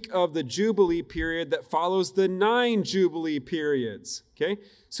first week of the Jubilee period that follows the 9 Jubilee periods. Okay?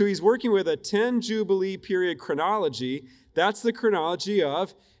 So he's working with a 10 Jubilee period chronology. That's the chronology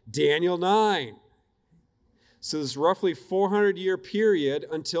of Daniel 9. So this roughly 400-year period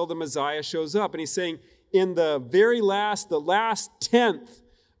until the Messiah shows up. And he's saying in the last tenth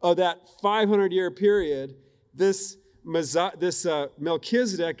of that 500-year period, this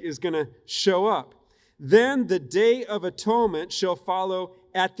Melchizedek is going to show up. Then the Day of Atonement shall follow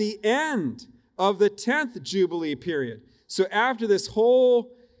at the end of the 10th Jubilee period. So after this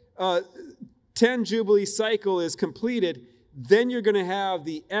whole 10 Jubilee cycle is completed, then you're going to have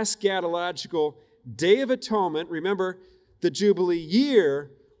the eschatological Day of Atonement. Remember, the Jubilee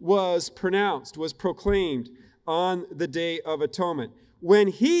year was proclaimed on the Day of Atonement. When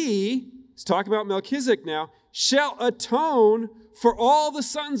he's talking about Melchizedek now, shall atone for all the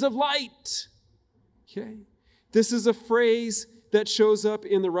sons of light. Okay? This is a phrase that shows up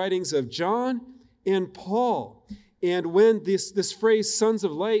in the writings of John and Paul. And when this phrase, sons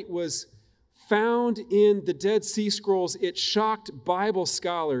of light, was found in the Dead Sea Scrolls, it shocked Bible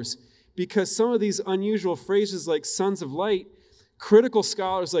scholars because some of these unusual phrases like sons of light, critical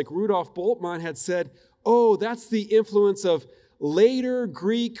scholars like Rudolf Bultmann had said, oh, that's the influence of later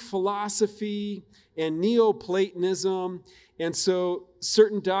Greek philosophy and Neoplatonism. And so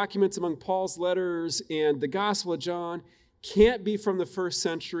certain documents among Paul's letters and the Gospel of John can't be from the first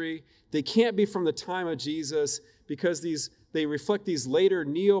century. They can't be from the time of Jesus because they reflect these later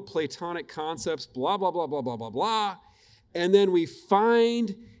Neoplatonic concepts, blah, blah, blah, blah, blah, blah, blah. And then we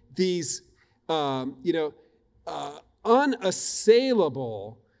find these,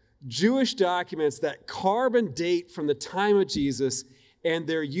 unassailable Jewish documents that carbon date from the time of Jesus, and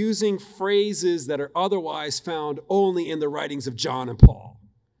they're using phrases that are otherwise found only in the writings of John and Paul.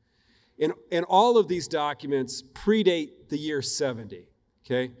 And all of these documents predate the year 70.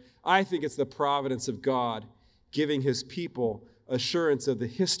 Okay? I think it's the providence of God giving his people assurance of the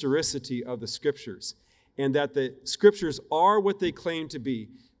historicity of the Scriptures, and that the Scriptures are what they claim to be.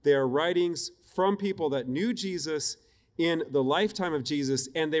 They are writings from people that knew Jesus in the lifetime of Jesus,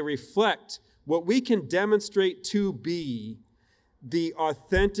 and they reflect what we can demonstrate to be the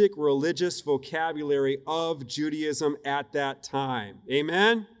authentic religious vocabulary of Judaism at that time.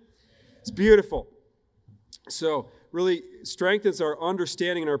 Amen? It's beautiful. So, really strengthens our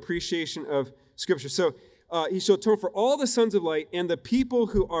understanding and our appreciation of Scripture. So, he shall atone for all the sons of light and the people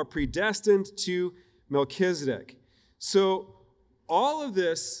who are predestined to Melchizedek. So, all of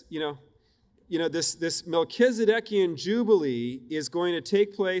this, this Melchizedekian Jubilee is going to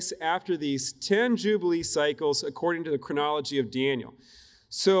take place after these 10 Jubilee cycles according to the chronology of Daniel.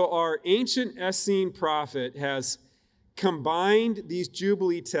 So our ancient Essene prophet has combined these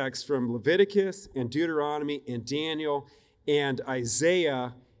Jubilee texts from Leviticus and Deuteronomy and Daniel and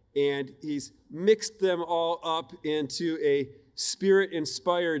Isaiah, and he's mixed them all up into a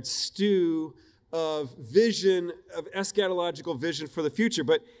Spirit-inspired stew of vision, of eschatological vision for the future.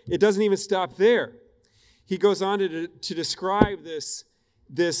 But it doesn't even stop there. He goes on to describe this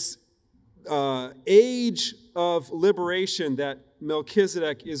age of liberation that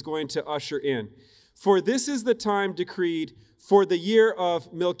Melchizedek is going to usher in. For this is the time decreed for the year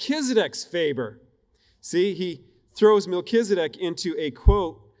of Melchizedek's favor. See, he throws Melchizedek into a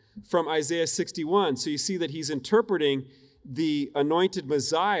quote from Isaiah 61. So you see that he's interpreting the anointed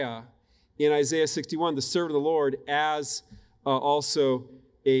Messiah in Isaiah 61, the servant of the Lord, as also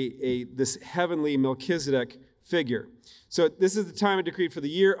this heavenly Melchizedek figure. So this is the time and decreed for the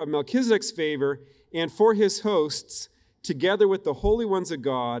year of Melchizedek's favor and for his hosts, together with the holy ones of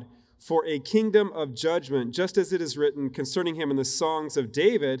God, for a kingdom of judgment, just as it is written concerning him in the songs of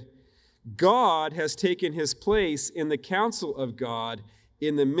David, God has taken his place in the council of God.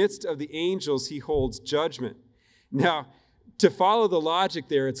 In the midst of the angels, he holds judgment. Now, to follow the logic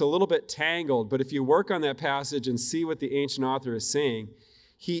there, it's a little bit tangled, but if you work on that passage and see what the ancient author is saying,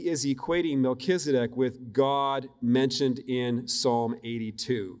 he is equating Melchizedek with God mentioned in Psalm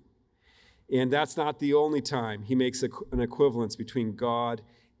 82. And that's not the only time he makes an equivalence between God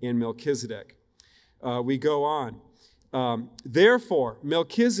and Melchizedek. We go on. Therefore,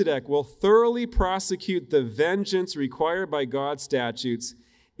 Melchizedek will thoroughly prosecute the vengeance required by God's statutes.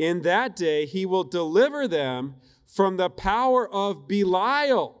 In that day, he will deliver them from the power of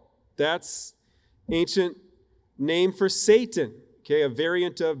Belial. That's ancient name for Satan, okay, a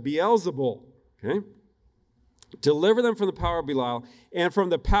variant of Beelzebul, okay? Deliver them from the power of Belial and from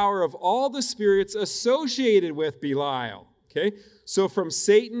the power of all the spirits associated with Belial, okay? So from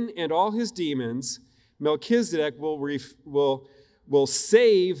Satan and all his demons, Melchizedek will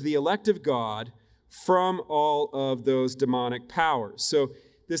save the elect of God from all of those demonic powers. So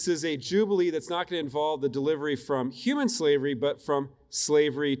this is a jubilee that's not going to involve the delivery from human slavery, but from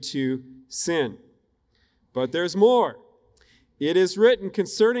slavery to sin. But there's more. It is written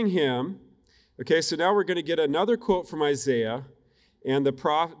concerning him. Okay, so now we're going to get another quote from Isaiah, and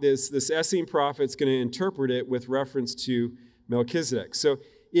this Essene prophet is going to interpret it with reference to Melchizedek. So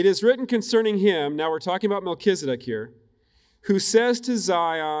it is written concerning him, now we're talking about Melchizedek here, who says to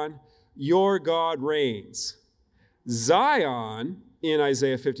Zion, your God reigns. Zion, in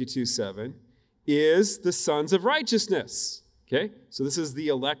Isaiah 52:7, is the sons of righteousness. Okay, so this is the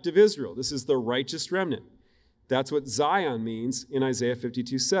elect of Israel. This is the righteous remnant. That's what Zion means in Isaiah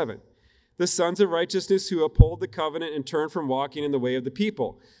 52:7. The sons of righteousness who uphold the covenant and turn from walking in the way of the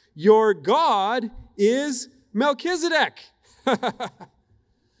people. Your God is Melchizedek.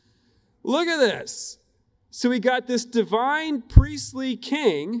 Look at this. So we got this divine priestly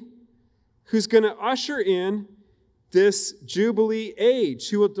king who's going to usher in this Jubilee age,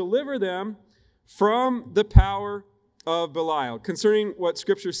 who will deliver them from the power of Belial. Concerning what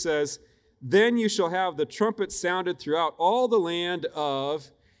Scripture says, then you shall have the trumpet sounded throughout all the land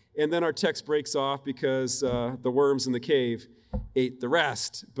of, and then our text breaks off because the worms in the cave ate the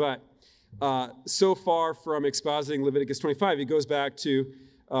rest. But so far from expositing Leviticus 25, he goes back to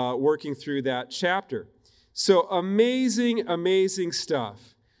working through that chapter. So amazing, amazing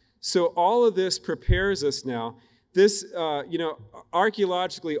stuff. So all of this prepares us now. This,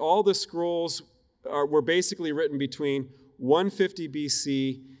 archaeologically, all the scrolls were basically written between 150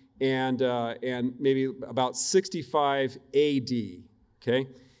 BC and maybe about 65 AD, okay?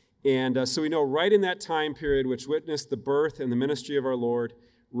 And so we know right in that time period, which witnessed the birth and the ministry of our Lord,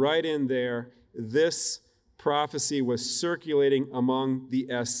 right in there, this prophecy was circulating among the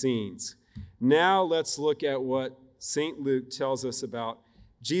Essenes. Now let's look at what St. Luke tells us about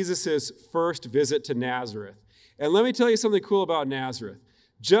Jesus' first visit to Nazareth. And let me tell you something cool about Nazareth.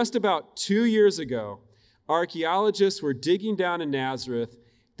 Just about 2 years ago, archaeologists were digging down in Nazareth.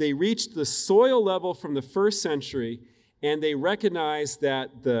 They reached the soil level from the first century, and they recognized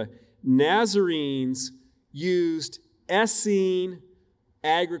that the Nazarenes used Essene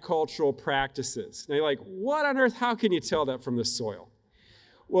agricultural practices. Now you're like, what on earth? How can you tell that from the soil?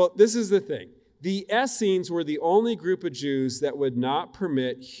 Well, this is the thing. The Essenes were the only group of Jews that would not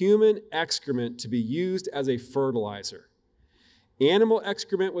permit human excrement to be used as a fertilizer. Animal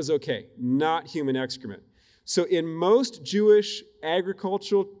excrement was okay, not human excrement. So in most Jewish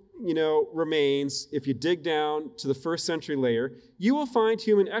agricultural, remains, if you dig down to the first century layer, you will find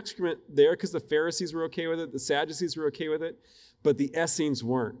human excrement there because the Pharisees were okay with it, the Sadducees were okay with it, but the Essenes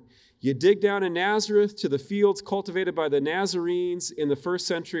weren't. You dig down in Nazareth to the fields cultivated by the Nazarenes in the first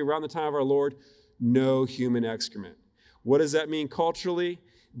century around the time of our Lord, no human excrement. What does that mean culturally?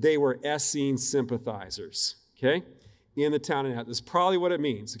 They were Essene sympathizers, okay, in the town of Nazareth. That's probably what it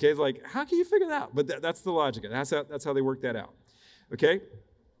means, okay? It's like, how can you figure that out? But that's the logic. That's how they work that out, okay?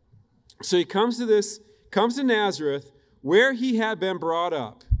 So he comes to Nazareth, where he had been brought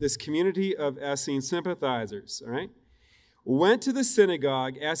up, this community of Essene sympathizers, all right? Went to the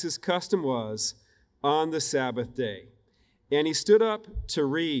synagogue, as his custom was, on the Sabbath day. And he stood up to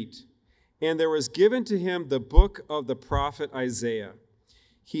read. And there was given to him the book of the prophet Isaiah.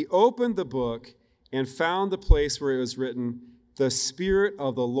 He opened the book and found the place where it was written, the Spirit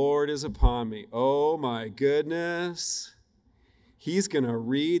of the Lord is upon me. Oh my goodness. He's going to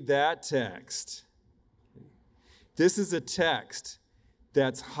read that text. This is a text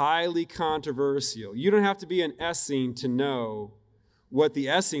that's highly controversial. You don't have to be an Essene to know what the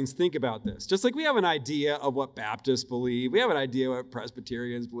Essenes think about this. Just like we have an idea of what Baptists believe, we have an idea what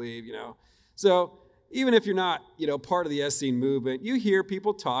Presbyterians believe, So even if you're not, part of the Essene movement, you hear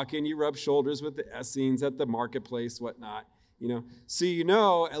people talking, you rub shoulders with the Essenes at the marketplace, whatnot,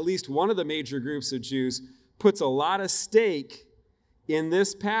 So at least one of the major groups of Jews puts a lot of stake in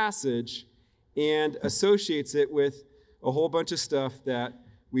this passage and associates it with a whole bunch of stuff that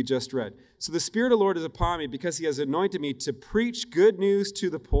we just read. So the Spirit of the Lord is upon me because he has anointed me to preach good news to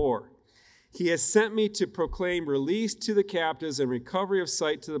the poor. He has sent me to proclaim release to the captives and recovery of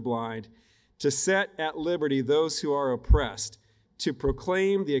sight to the blind, to set at liberty those who are oppressed, to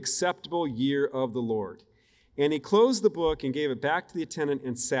proclaim the acceptable year of the Lord. And he closed the book and gave it back to the attendant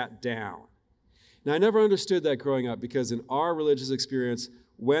and sat down. Now, I never understood that growing up because in our religious experience,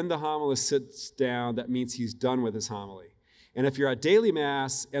 when the homilist sits down, that means he's done with his homily. And if you're at daily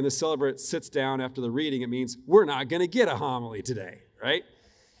mass and the celebrant sits down after the reading, it means we're not going to get a homily today, right?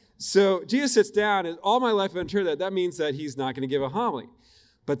 So Jesus sits down, and all my life I've been told that means that he's not going to give a homily.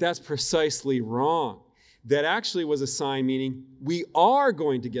 But that's precisely wrong. That actually was a sign meaning we are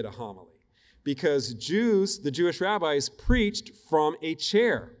going to get a homily because the Jewish rabbis, preached from a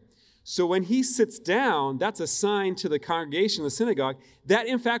chair. So when he sits down, that's a sign to the congregation, the synagogue, that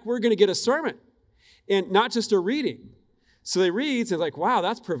in fact we're going to get a sermon and not just a reading. So they read, and they're like, wow,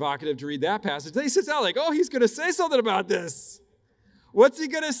 that's provocative to read that passage. Then he sits down like, oh, he's going to say something about this. What's he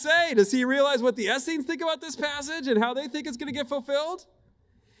going to say? Does he realize what the Essenes think about this passage and how they think it's going to get fulfilled?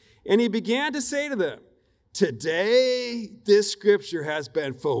 And he began to say to them, today this scripture has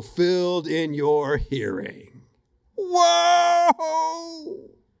been fulfilled in your hearing. Whoa!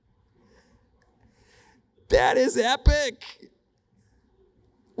 That is epic.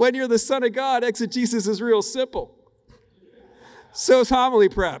 When you're the Son of God, exegesis is real simple. So is homily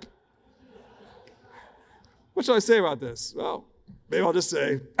prep. What shall I say about this? Well, maybe I'll just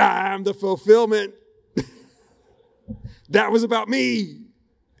say, I'm the fulfillment. That was about me.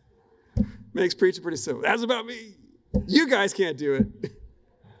 Makes preaching pretty simple. That's about me. You guys can't do it.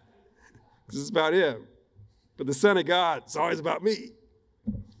 Because it's about him. But the Son of God, it's always about me.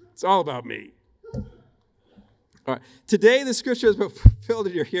 It's all about me. All right. Today, the scripture has been fulfilled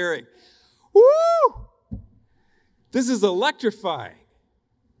in your hearing. Woo! This is electrifying.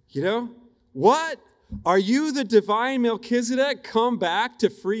 What? Are you the divine Melchizedek come back to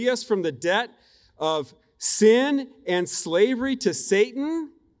free us from the debt of sin and slavery to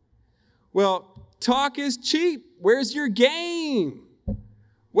Satan? Well, talk is cheap. Where's your game?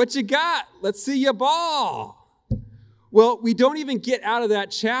 What you got? Let's see your ball. Well, we don't even get out of that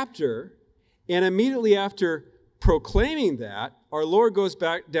chapter, and immediately after proclaiming that, our Lord goes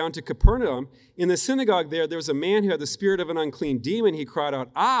back down to Capernaum. In the synagogue there was a man who had the spirit of an unclean demon. He cried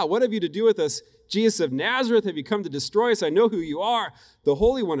out, what have you to do with us, Jesus of Nazareth? Have you come to destroy us? I know who you are, the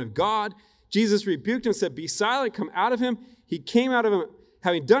Holy One of God. Jesus rebuked him and said, be silent, come out of him. He came out of him,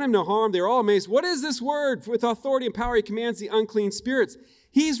 having done him no harm. They were all amazed. What is this word? With authority and power, he commands the unclean spirits.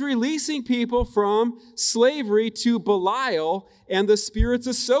 He's releasing people from slavery to Belial and the spirits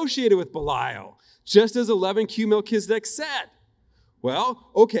associated with Belial, just as 11Q Melchizedek said. Well,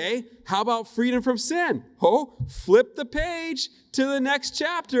 okay, how about freedom from sin? Flip the page to the next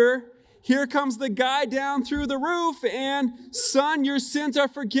chapter. Here comes the guy down through the roof, and son, your sins are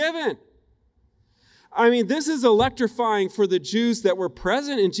forgiven. I mean, this is electrifying for the Jews that were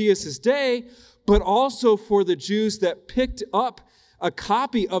present in Jesus' day, but also for the Jews that picked up a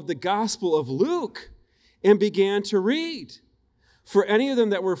copy of the Gospel of Luke and began to read. For any of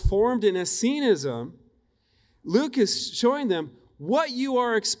them that were formed in Essenism, Luke is showing them what you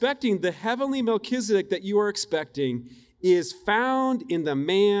are expecting, the heavenly Melchizedek that you are expecting, is found in the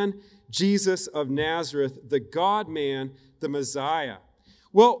man Jesus of Nazareth, the God-man, the Messiah.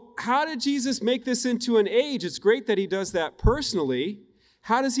 Well, how did Jesus make this into an age? It's great that he does that personally.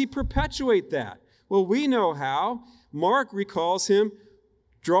 How does he perpetuate that? Well, we know how. Mark recalls him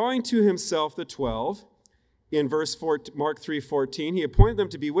drawing to himself the 12. In verse 4, Mark 3:14, he appointed them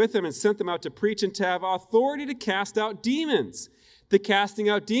to be with him and sent them out to preach and to have authority to cast out demons. The casting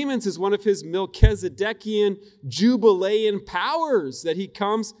out demons is one of his Melchizedekian Jubilean powers that he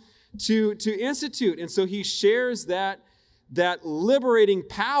comes to institute. And so he shares that liberating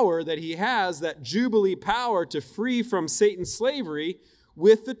power that he has, that Jubilee power to free from Satan's slavery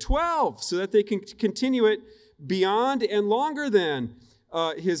with the 12 so that they can continue it beyond and longer than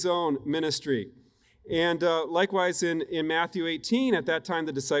his own ministry. And likewise in Matthew 18, at that time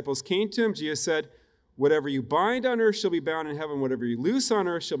the disciples came to him. Jesus said, whatever you bind on earth shall be bound in heaven. Whatever you loose on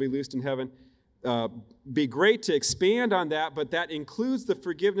earth shall be loosed in heaven. be great to expand on that, but that includes the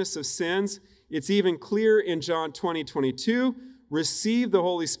forgiveness of sins. It's even clear in John 20:22. Receive the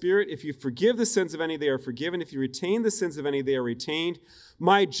Holy Spirit. If you forgive the sins of any, they are forgiven. If you retain the sins of any, they are retained.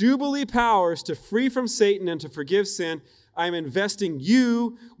 My Jubilee powers to free from Satan and to forgive sin, I'm investing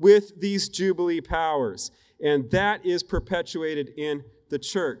you with these Jubilee powers. And that is perpetuated in the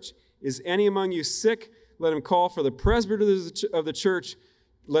church. Is any among you sick? Let him call for the presbyters of the church.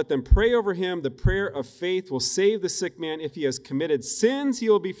 Let them pray over him. The prayer of faith will save the sick man. If he has committed sins, he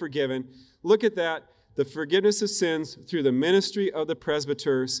will be forgiven. Look at that. The forgiveness of sins through the ministry of the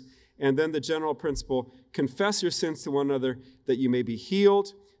presbyters. And then the general principle, confess your sins to one another that you may be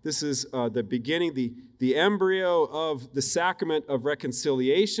healed. This is the beginning, the embryo of the sacrament of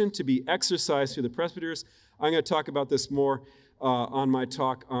reconciliation to be exercised through the presbyters. I'm going to talk about this more on my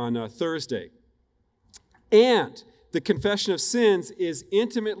talk on Thursday. And the confession of sins is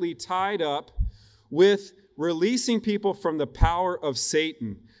intimately tied up with releasing people from the power of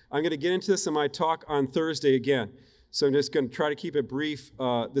Satan. I'm going to get into this in my talk on Thursday again. So I'm just going to try to keep it brief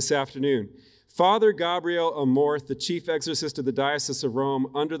this afternoon. Father Gabriel Amorth, the chief exorcist of the Diocese of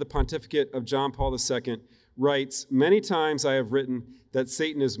Rome under the pontificate of John Paul II, writes, many times I have written that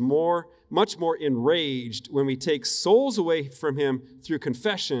Satan is much more enraged when we take souls away from him through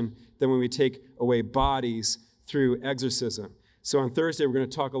confession than when we take away bodies through exorcism. So on Thursday, we're going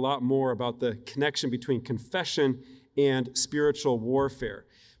to talk a lot more about the connection between confession and spiritual warfare.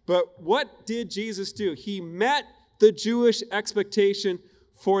 But what did Jesus do? He met the Jewish expectation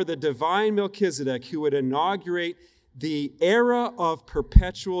for the divine Melchizedek who would inaugurate the era of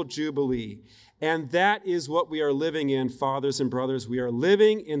perpetual jubilee. And that is what we are living in, fathers and brothers. We are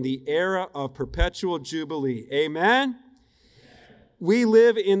living in the era of perpetual jubilee. Amen? We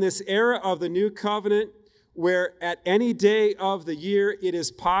live in this era of the new covenant where at any day of the year it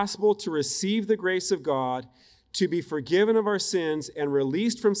is possible to receive the grace of God, to be forgiven of our sins and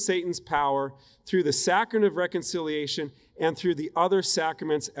released from Satan's power through the sacrament of reconciliation and through the other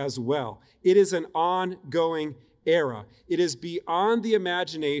sacraments as well. It is an ongoing era. It is beyond the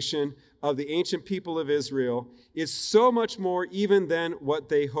imagination of the ancient people of Israel. It's so much more even than what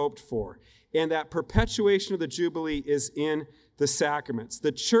they hoped for. And that perpetuation of the Jubilee is in the sacraments.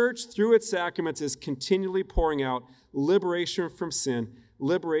 The church, through its sacraments, is continually pouring out liberation from sin,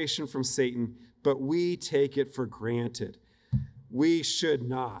 liberation from Satan, but we take it for granted. We should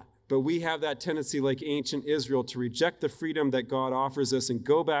not. But we have that tendency, like ancient Israel, to reject the freedom that God offers us and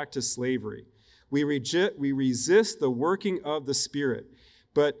go back to slavery. We resist the working of the Spirit.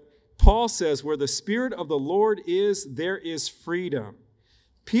 But Paul says, where the Spirit of the Lord is, there is freedom.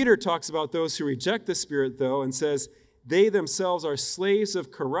 Peter talks about those who reject the Spirit, though, and says, they themselves are slaves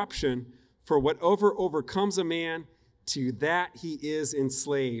of corruption, for whatever overcomes a man, to that he is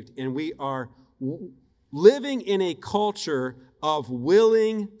enslaved. And we are living in a culture of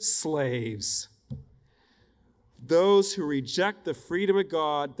willing slaves. Those who reject the freedom of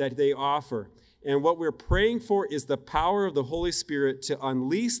God that they offer. And what we're praying for is the power of the Holy Spirit to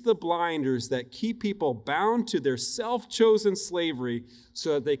unleash the blinders that keep people bound to their self-chosen slavery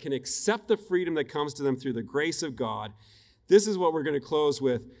so that they can accept the freedom that comes to them through the grace of God. This is what we're going to close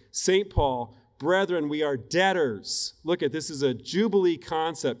with. St. Paul, brethren, we are debtors. Look at this is a Jubilee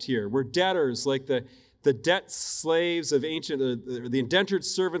concept here. We're debtors like the debt slaves of the indentured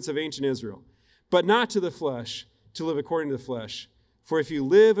servants of ancient Israel, but not to the flesh, to live according to the flesh. For if you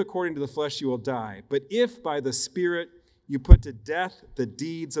live according to the flesh, you will die. But if by the Spirit you put to death the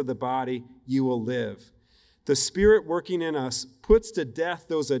deeds of the body, you will live. The Spirit working in us puts to death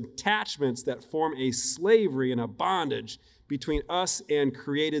those attachments that form a slavery and a bondage between us and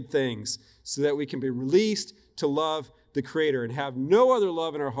created things, so that we can be released to love the Creator and have no other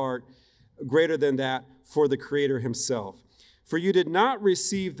love in our heart greater than that for the Creator himself. For you did not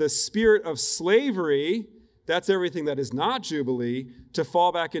receive the spirit of slavery, that's everything that is not Jubilee, to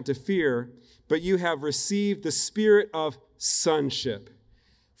fall back into fear, but you have received the spirit of sonship.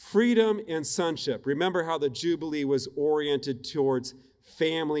 Freedom and sonship. Remember how the Jubilee was oriented towards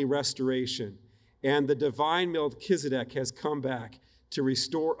family restoration. And the divine Melchizedek has come back to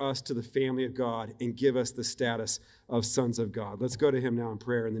restore us to the family of God and give us the status of sons of God. Let's go to him now in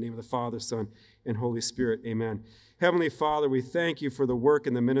prayer in the name of the Father, Son, and Holy Spirit. Amen. Heavenly Father, we thank you for the work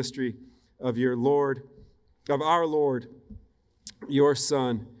and the ministry of your Lord, of our Lord, your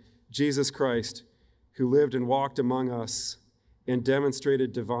Son, Jesus Christ, who lived and walked among us and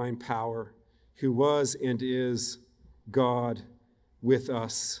demonstrated divine power, who was and is God with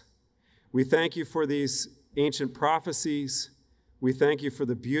us. We thank you for these ancient prophecies. We thank you for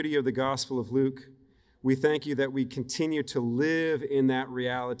the beauty of the Gospel of Luke. We thank you that we continue to live in that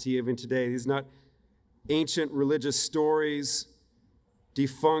reality even today. These are not ancient religious stories,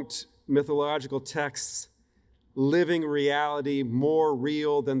 defunct mythological texts, living reality more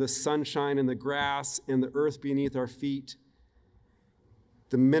real than the sunshine and the grass and the earth beneath our feet.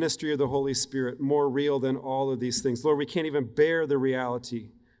 The ministry of the Holy Spirit, more real than all of these things. Lord, we can't even bear the reality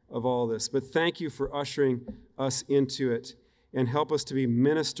of all this, but thank you for ushering us into it, and help us to be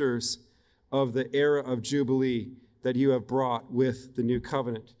ministers of the era of Jubilee that you have brought with the new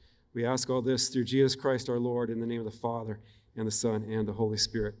covenant. We ask all this through Jesus Christ our Lord, in the name of the Father, and the Son, and the Holy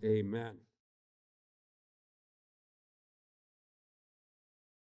Spirit. Amen.